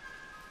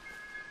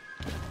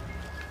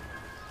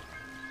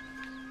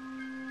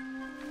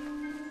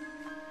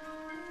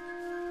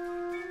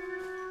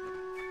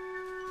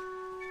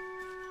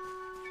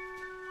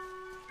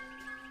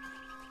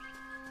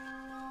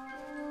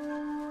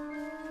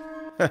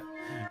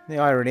 The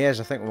irony is,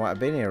 I think we might have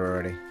been here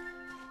already.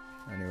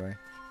 Anyway.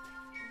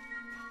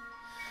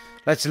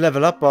 Let's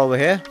level up while we're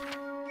here.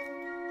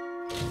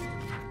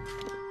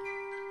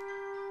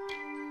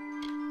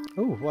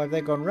 Ooh, why have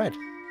they gone red?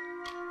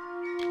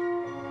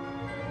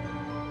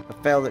 A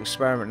failed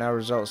experiment now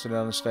results in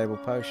an unstable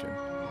potion.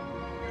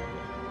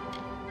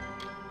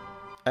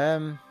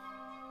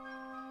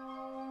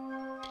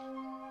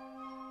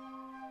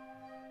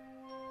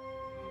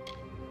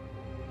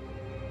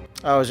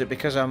 Oh, is it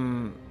because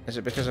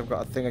I've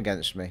got a thing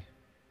against me?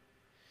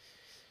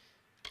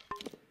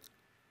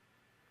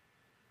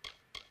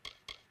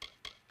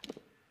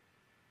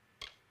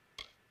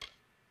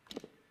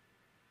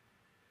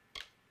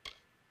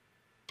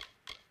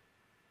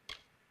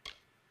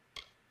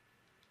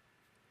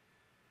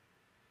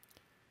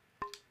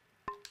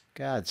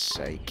 God's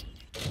sake.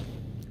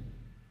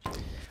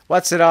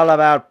 What's it all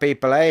about,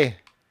 people, eh?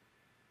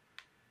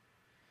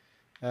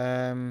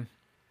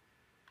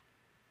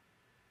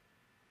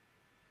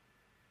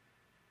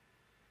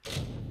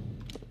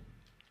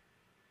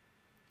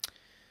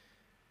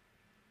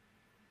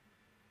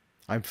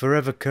 I'm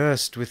forever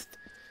cursed with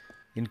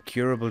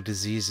incurable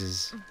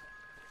diseases.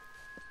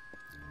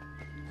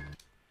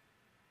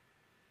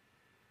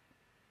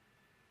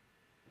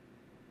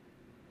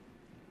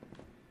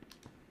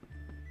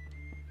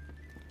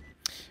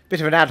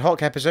 Bit of an ad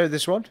hoc episode,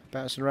 this one.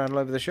 Bouncing around all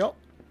over the shop.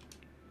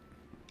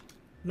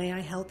 May I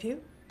help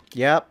you?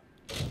 Yep.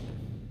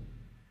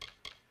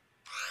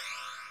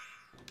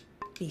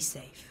 Be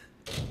safe.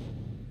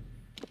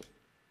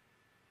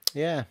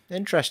 Yeah,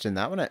 interesting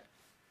that, wasn't it?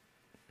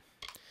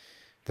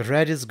 The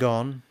red is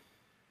gone.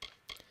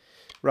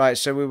 Right,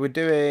 so we were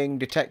doing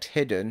Detect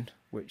Hidden,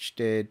 which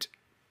did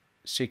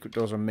secret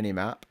doors on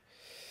minimap.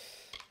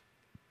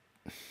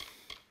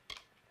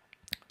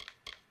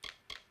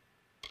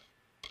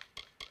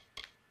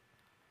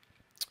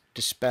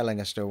 Dispelling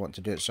I still want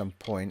to do at some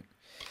point.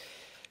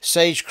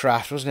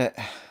 Sagecraft, wasn't it?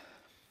 I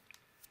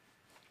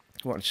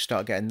wanted to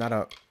start getting that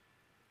up.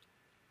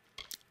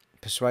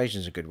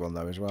 Persuasion's a good one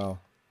though as well.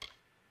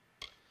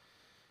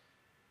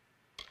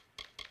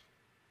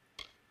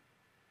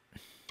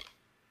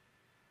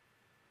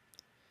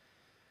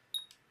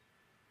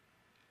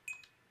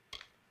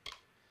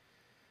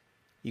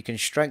 You can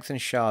strengthen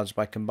shards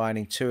by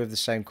combining 2 of the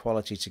same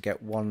quality to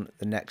get one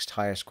the next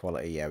highest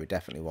quality. Yeah, we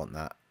definitely want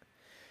that.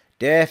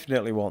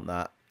 Definitely want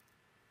that.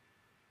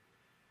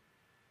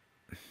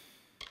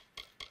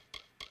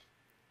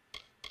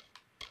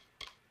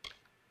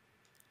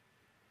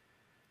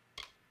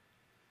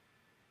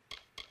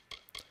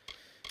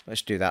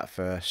 Let's do that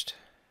first.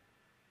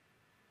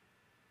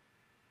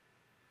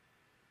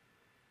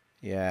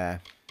 Yeah.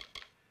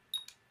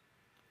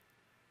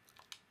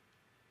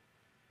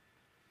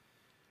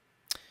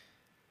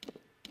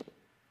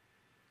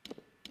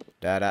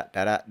 Da da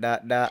da da da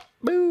da.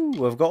 Boo!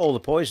 We've got all the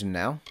poison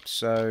now.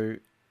 So,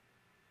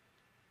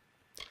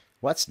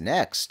 what's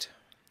next?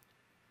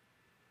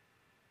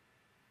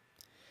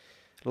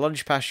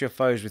 Lunge past your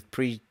foes with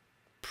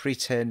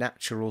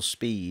preternatural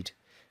speed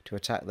to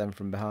attack them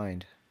from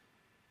behind.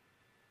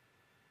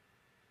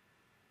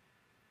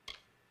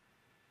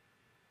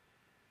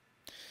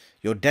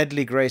 Your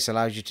deadly grace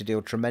allows you to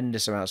deal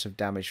tremendous amounts of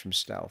damage from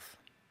stealth.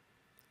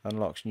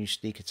 Unlocks new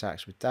sneak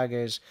attacks with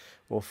daggers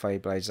or fey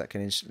blades that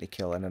can instantly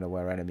kill an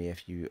unaware enemy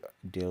if you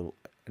deal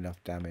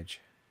enough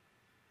damage.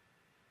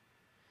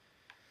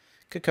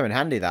 Could come in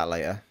handy that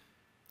later.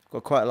 I've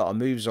got quite a lot of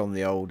moves on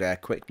the old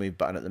quick move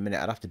button at the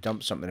minute. I'd have to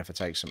dump something if I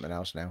take something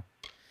else now.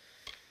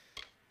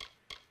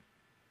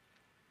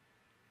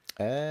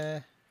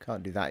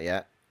 Can't do that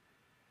yet.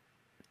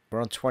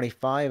 We're on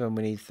 25 and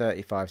we need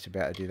 35 to be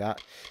able to do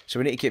that. So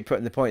we need to keep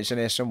putting the points in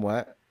here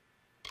somewhere.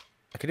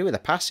 I could do with a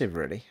passive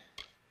really.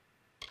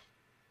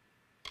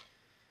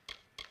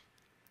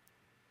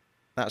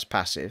 That's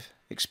passive.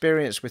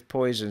 Experience with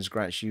poisons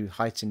grants you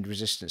heightened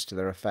resistance to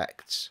their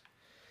effects.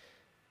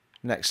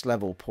 Next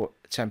level,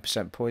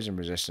 10% poison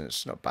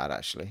resistance. Not bad,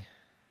 actually.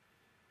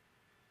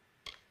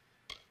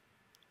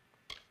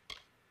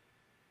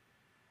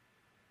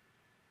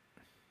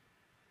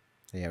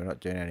 Yeah, we're not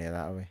doing any of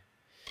that, are we?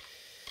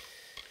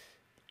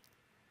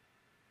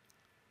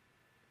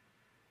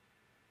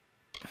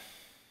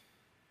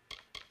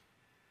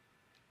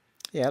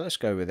 Yeah, let's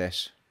go with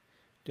this.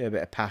 Do a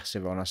bit of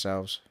passive on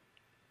ourselves.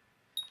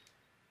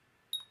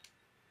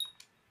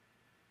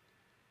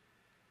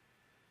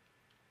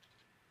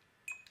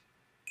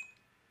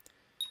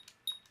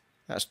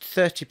 That's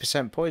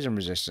 30% poison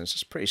resistance.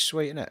 That's pretty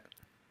sweet, isn't it?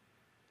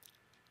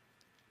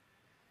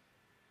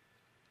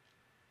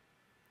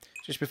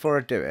 Just before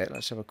I do it,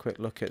 let's have a quick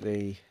look at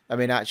the... I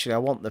mean, actually, I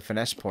want the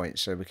finesse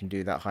points so we can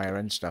do that higher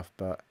end stuff,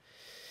 but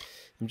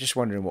I'm just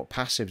wondering what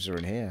passives are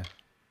in here.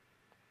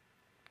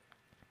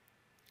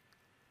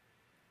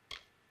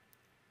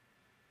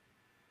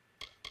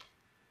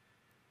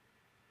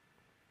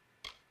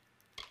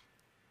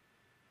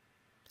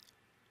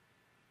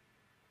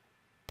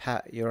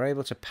 You're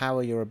able to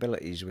power your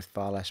abilities with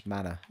far less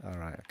mana.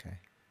 Alright, okay.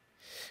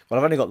 Well,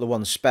 I've only got the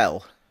one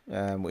spell,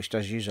 which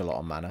does use a lot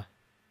of mana.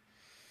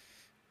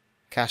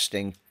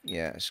 Casting,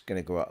 yeah, it's going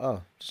to go up. Oh,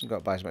 it doesn't go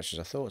up by as much as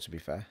I thought, to be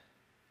fair.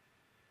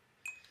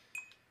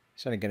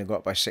 It's only going to go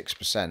up by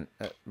 6%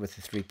 with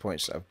the 3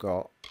 points that I've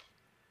got.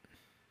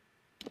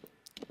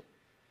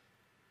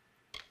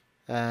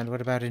 And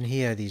what about in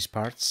here, these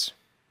parts?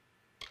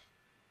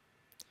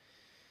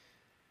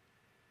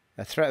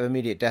 A threat of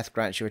immediate death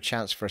grants you a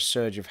chance for a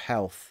surge of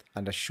health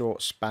and a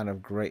short span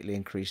of greatly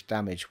increased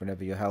damage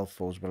whenever your health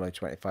falls below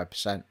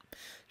 25%.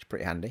 It's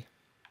pretty handy.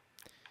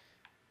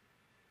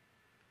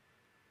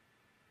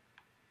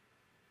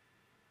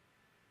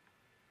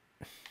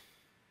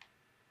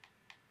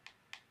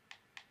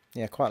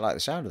 Yeah, quite like the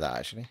sound of that,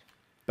 actually.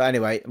 But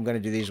anyway, I'm going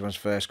to do these ones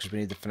first because we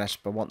need the finesse.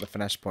 I want the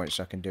finesse points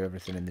so I can do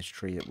everything in this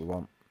tree that we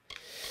want.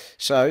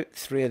 So,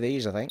 3 of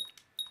these, I think.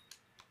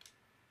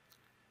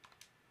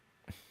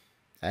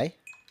 Hey?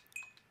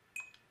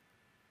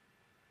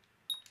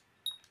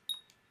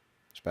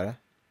 It's better.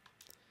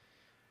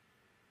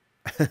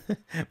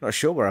 I'm not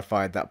sure where I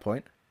fired that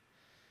point.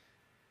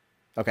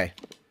 Okay.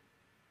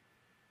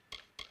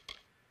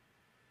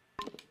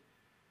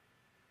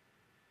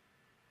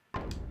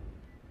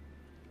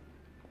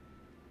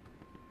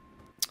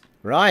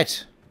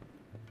 Right.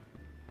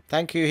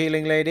 Thank you,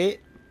 healing lady.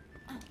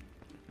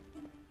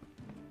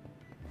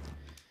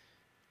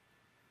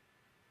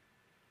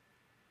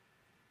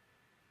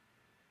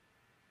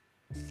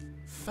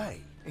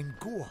 Faye in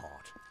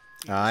Goreheart.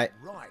 Alright.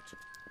 Right.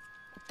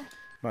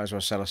 Might as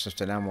well sell us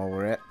to them while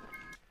we're at it.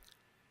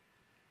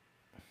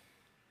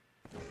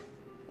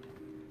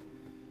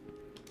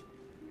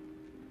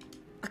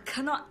 I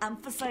cannot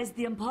emphasize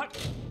the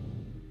importance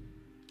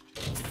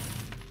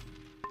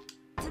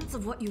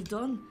of what you've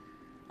done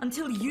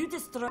until you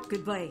destroy.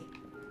 Goodbye.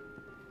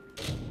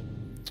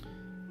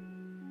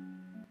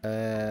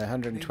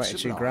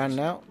 122 grand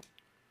now.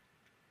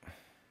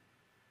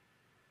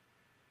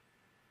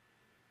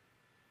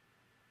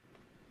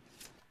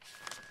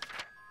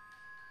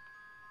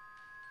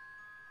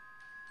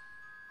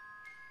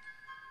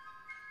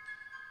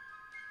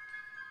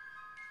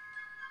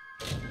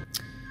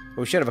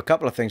 We should have a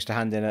couple of things to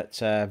hand in at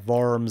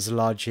Vorm's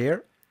Lodge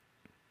here.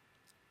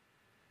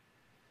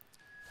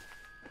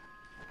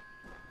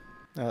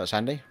 Oh, that's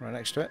handy, right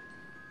next to it.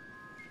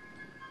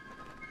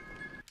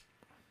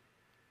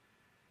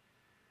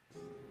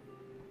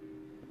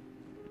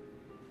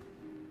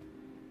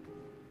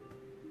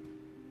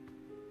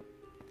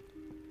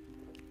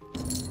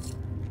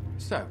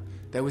 So,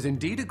 there was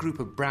indeed a group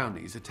of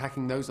brownies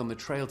attacking those on the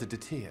trail to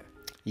Caer.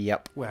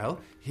 Yep. Well,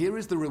 here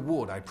is the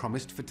reward I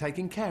promised for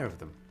taking care of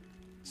them.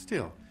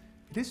 Still,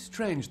 it is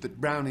strange that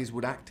brownies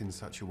would act in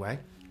such a way.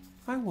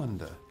 I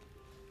wonder.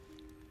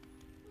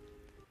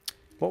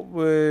 What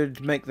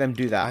would make them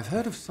do that? I've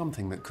heard of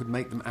something that could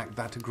make them act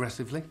that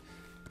aggressively,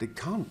 but it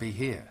can't be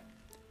here.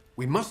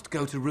 We must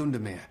go to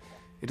Rundamere.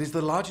 It is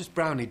the largest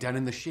brownie den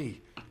in the Sidhe.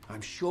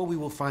 I'm sure we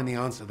will find the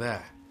answer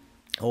there.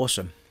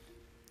 Awesome.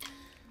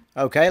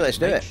 Okay, let's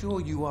do it. Make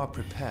sure you are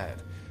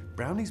prepared.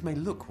 Brownies may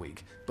look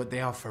weak, but they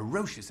are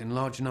ferocious in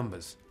large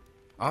numbers.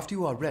 After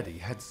you are ready,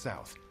 head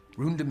south.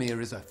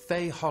 Rundamere is a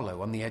Thay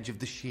hollow on the edge of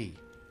the Sidhe.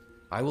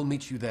 I will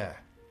meet you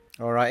there.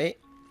 Alrighty.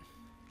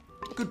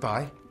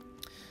 Goodbye.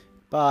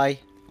 Bye.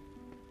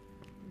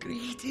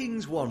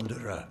 Greetings,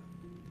 Wanderer.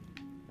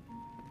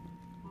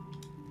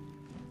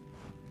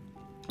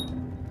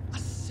 A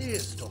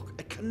Searstalk.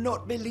 I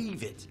cannot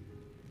believe it.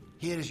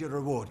 Here is your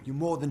reward. You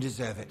more than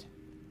deserve it.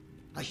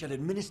 I shall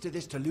administer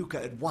this to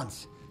Luca at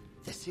once.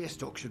 The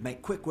Searstalk should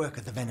make quick work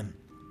of the venom.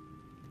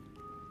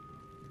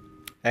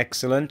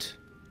 Excellent.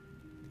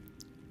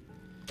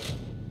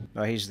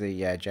 Oh, he's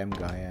the gem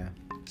guy, yeah.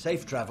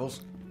 Safe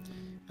travels.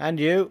 And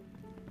you.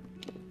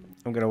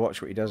 I'm going to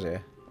watch what he does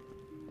here.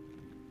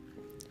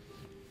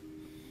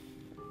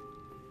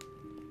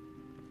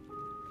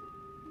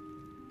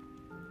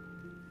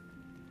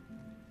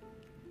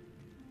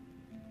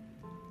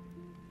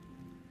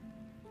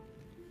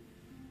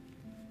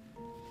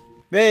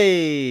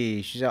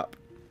 Hey, she's up.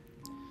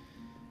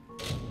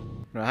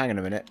 Right, hang on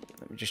a minute.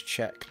 Let me just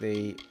check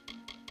the...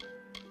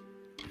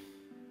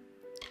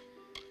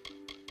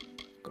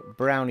 Got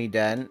Brownie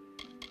Den.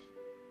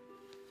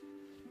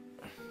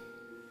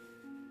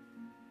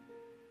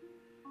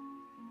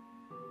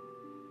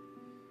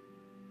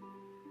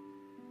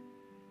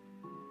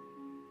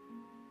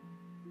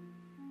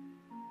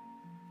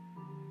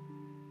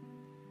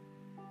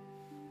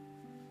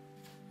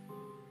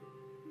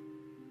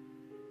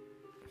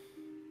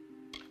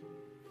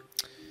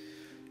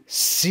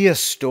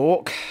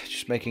 Searstalk.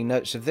 Just making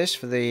notes of this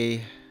for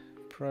the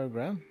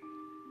program.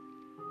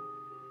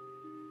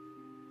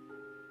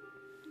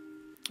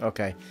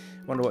 Okay.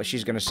 Wonder what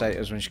she's going to say to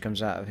us when she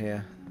comes out of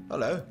here.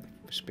 Hello.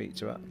 Speak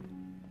to her.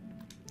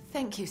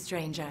 Thank you,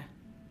 stranger.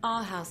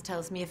 Our house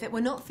tells me if it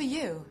were not for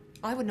you,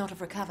 I would not have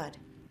recovered.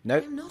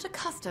 Nope. I am not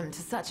accustomed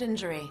to such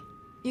injury.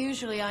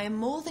 Usually I am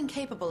more than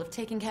capable of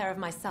taking care of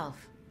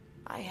myself.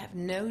 I have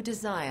no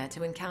desire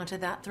to encounter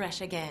that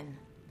thresh again.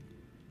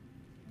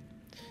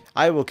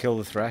 I will kill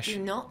the thresh. Do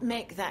not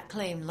make that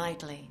claim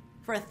lightly,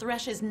 for a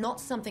thresh is not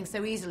something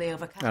so easily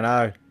overcome. I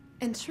know.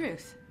 In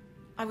truth,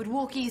 I would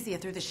walk easier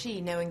through the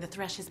Sidhe knowing the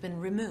thresh has been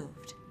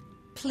removed.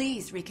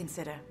 Please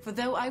reconsider, for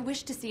though I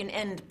wish to see an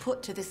end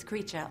put to this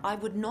creature, I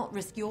would not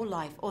risk your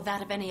life or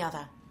that of any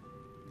other.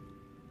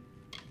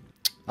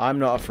 I'm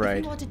not afraid.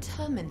 If you are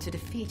determined to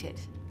defeat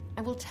it,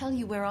 I will tell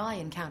you where I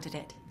encountered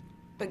it.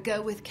 But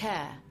go with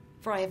care,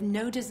 for I have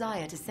no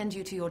desire to send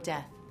you to your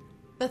death.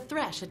 The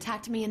thresh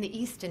attacked me in the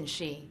eastern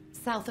Sidhe,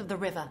 south of the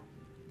river.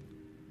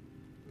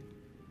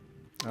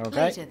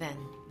 Okay. Later then.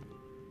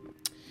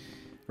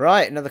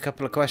 Right, another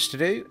couple of quests to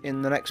do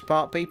in the next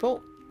part,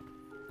 people.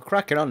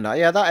 Cracking on now.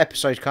 Yeah, that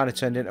episode kind of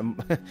turned into...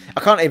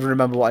 I can't even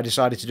remember what I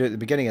decided to do at the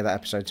beginning of that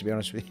episode, to be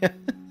honest with you.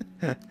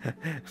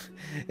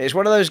 It's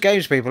one of those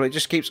games, people. It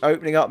just keeps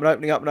opening up and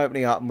opening up and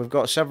opening up, and we've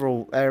got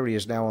several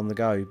areas now on the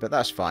go, but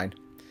that's fine.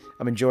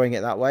 I'm enjoying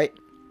it that way.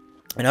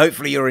 And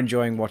hopefully you're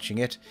enjoying watching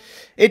it.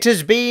 It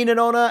has been an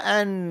honour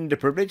and a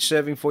privilege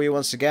serving for you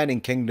once again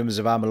in Kingdoms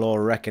of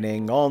Amalur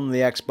Reckoning on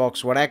the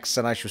Xbox One X.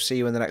 And I shall see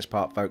you in the next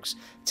part, folks.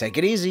 Take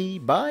it easy.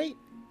 Bye.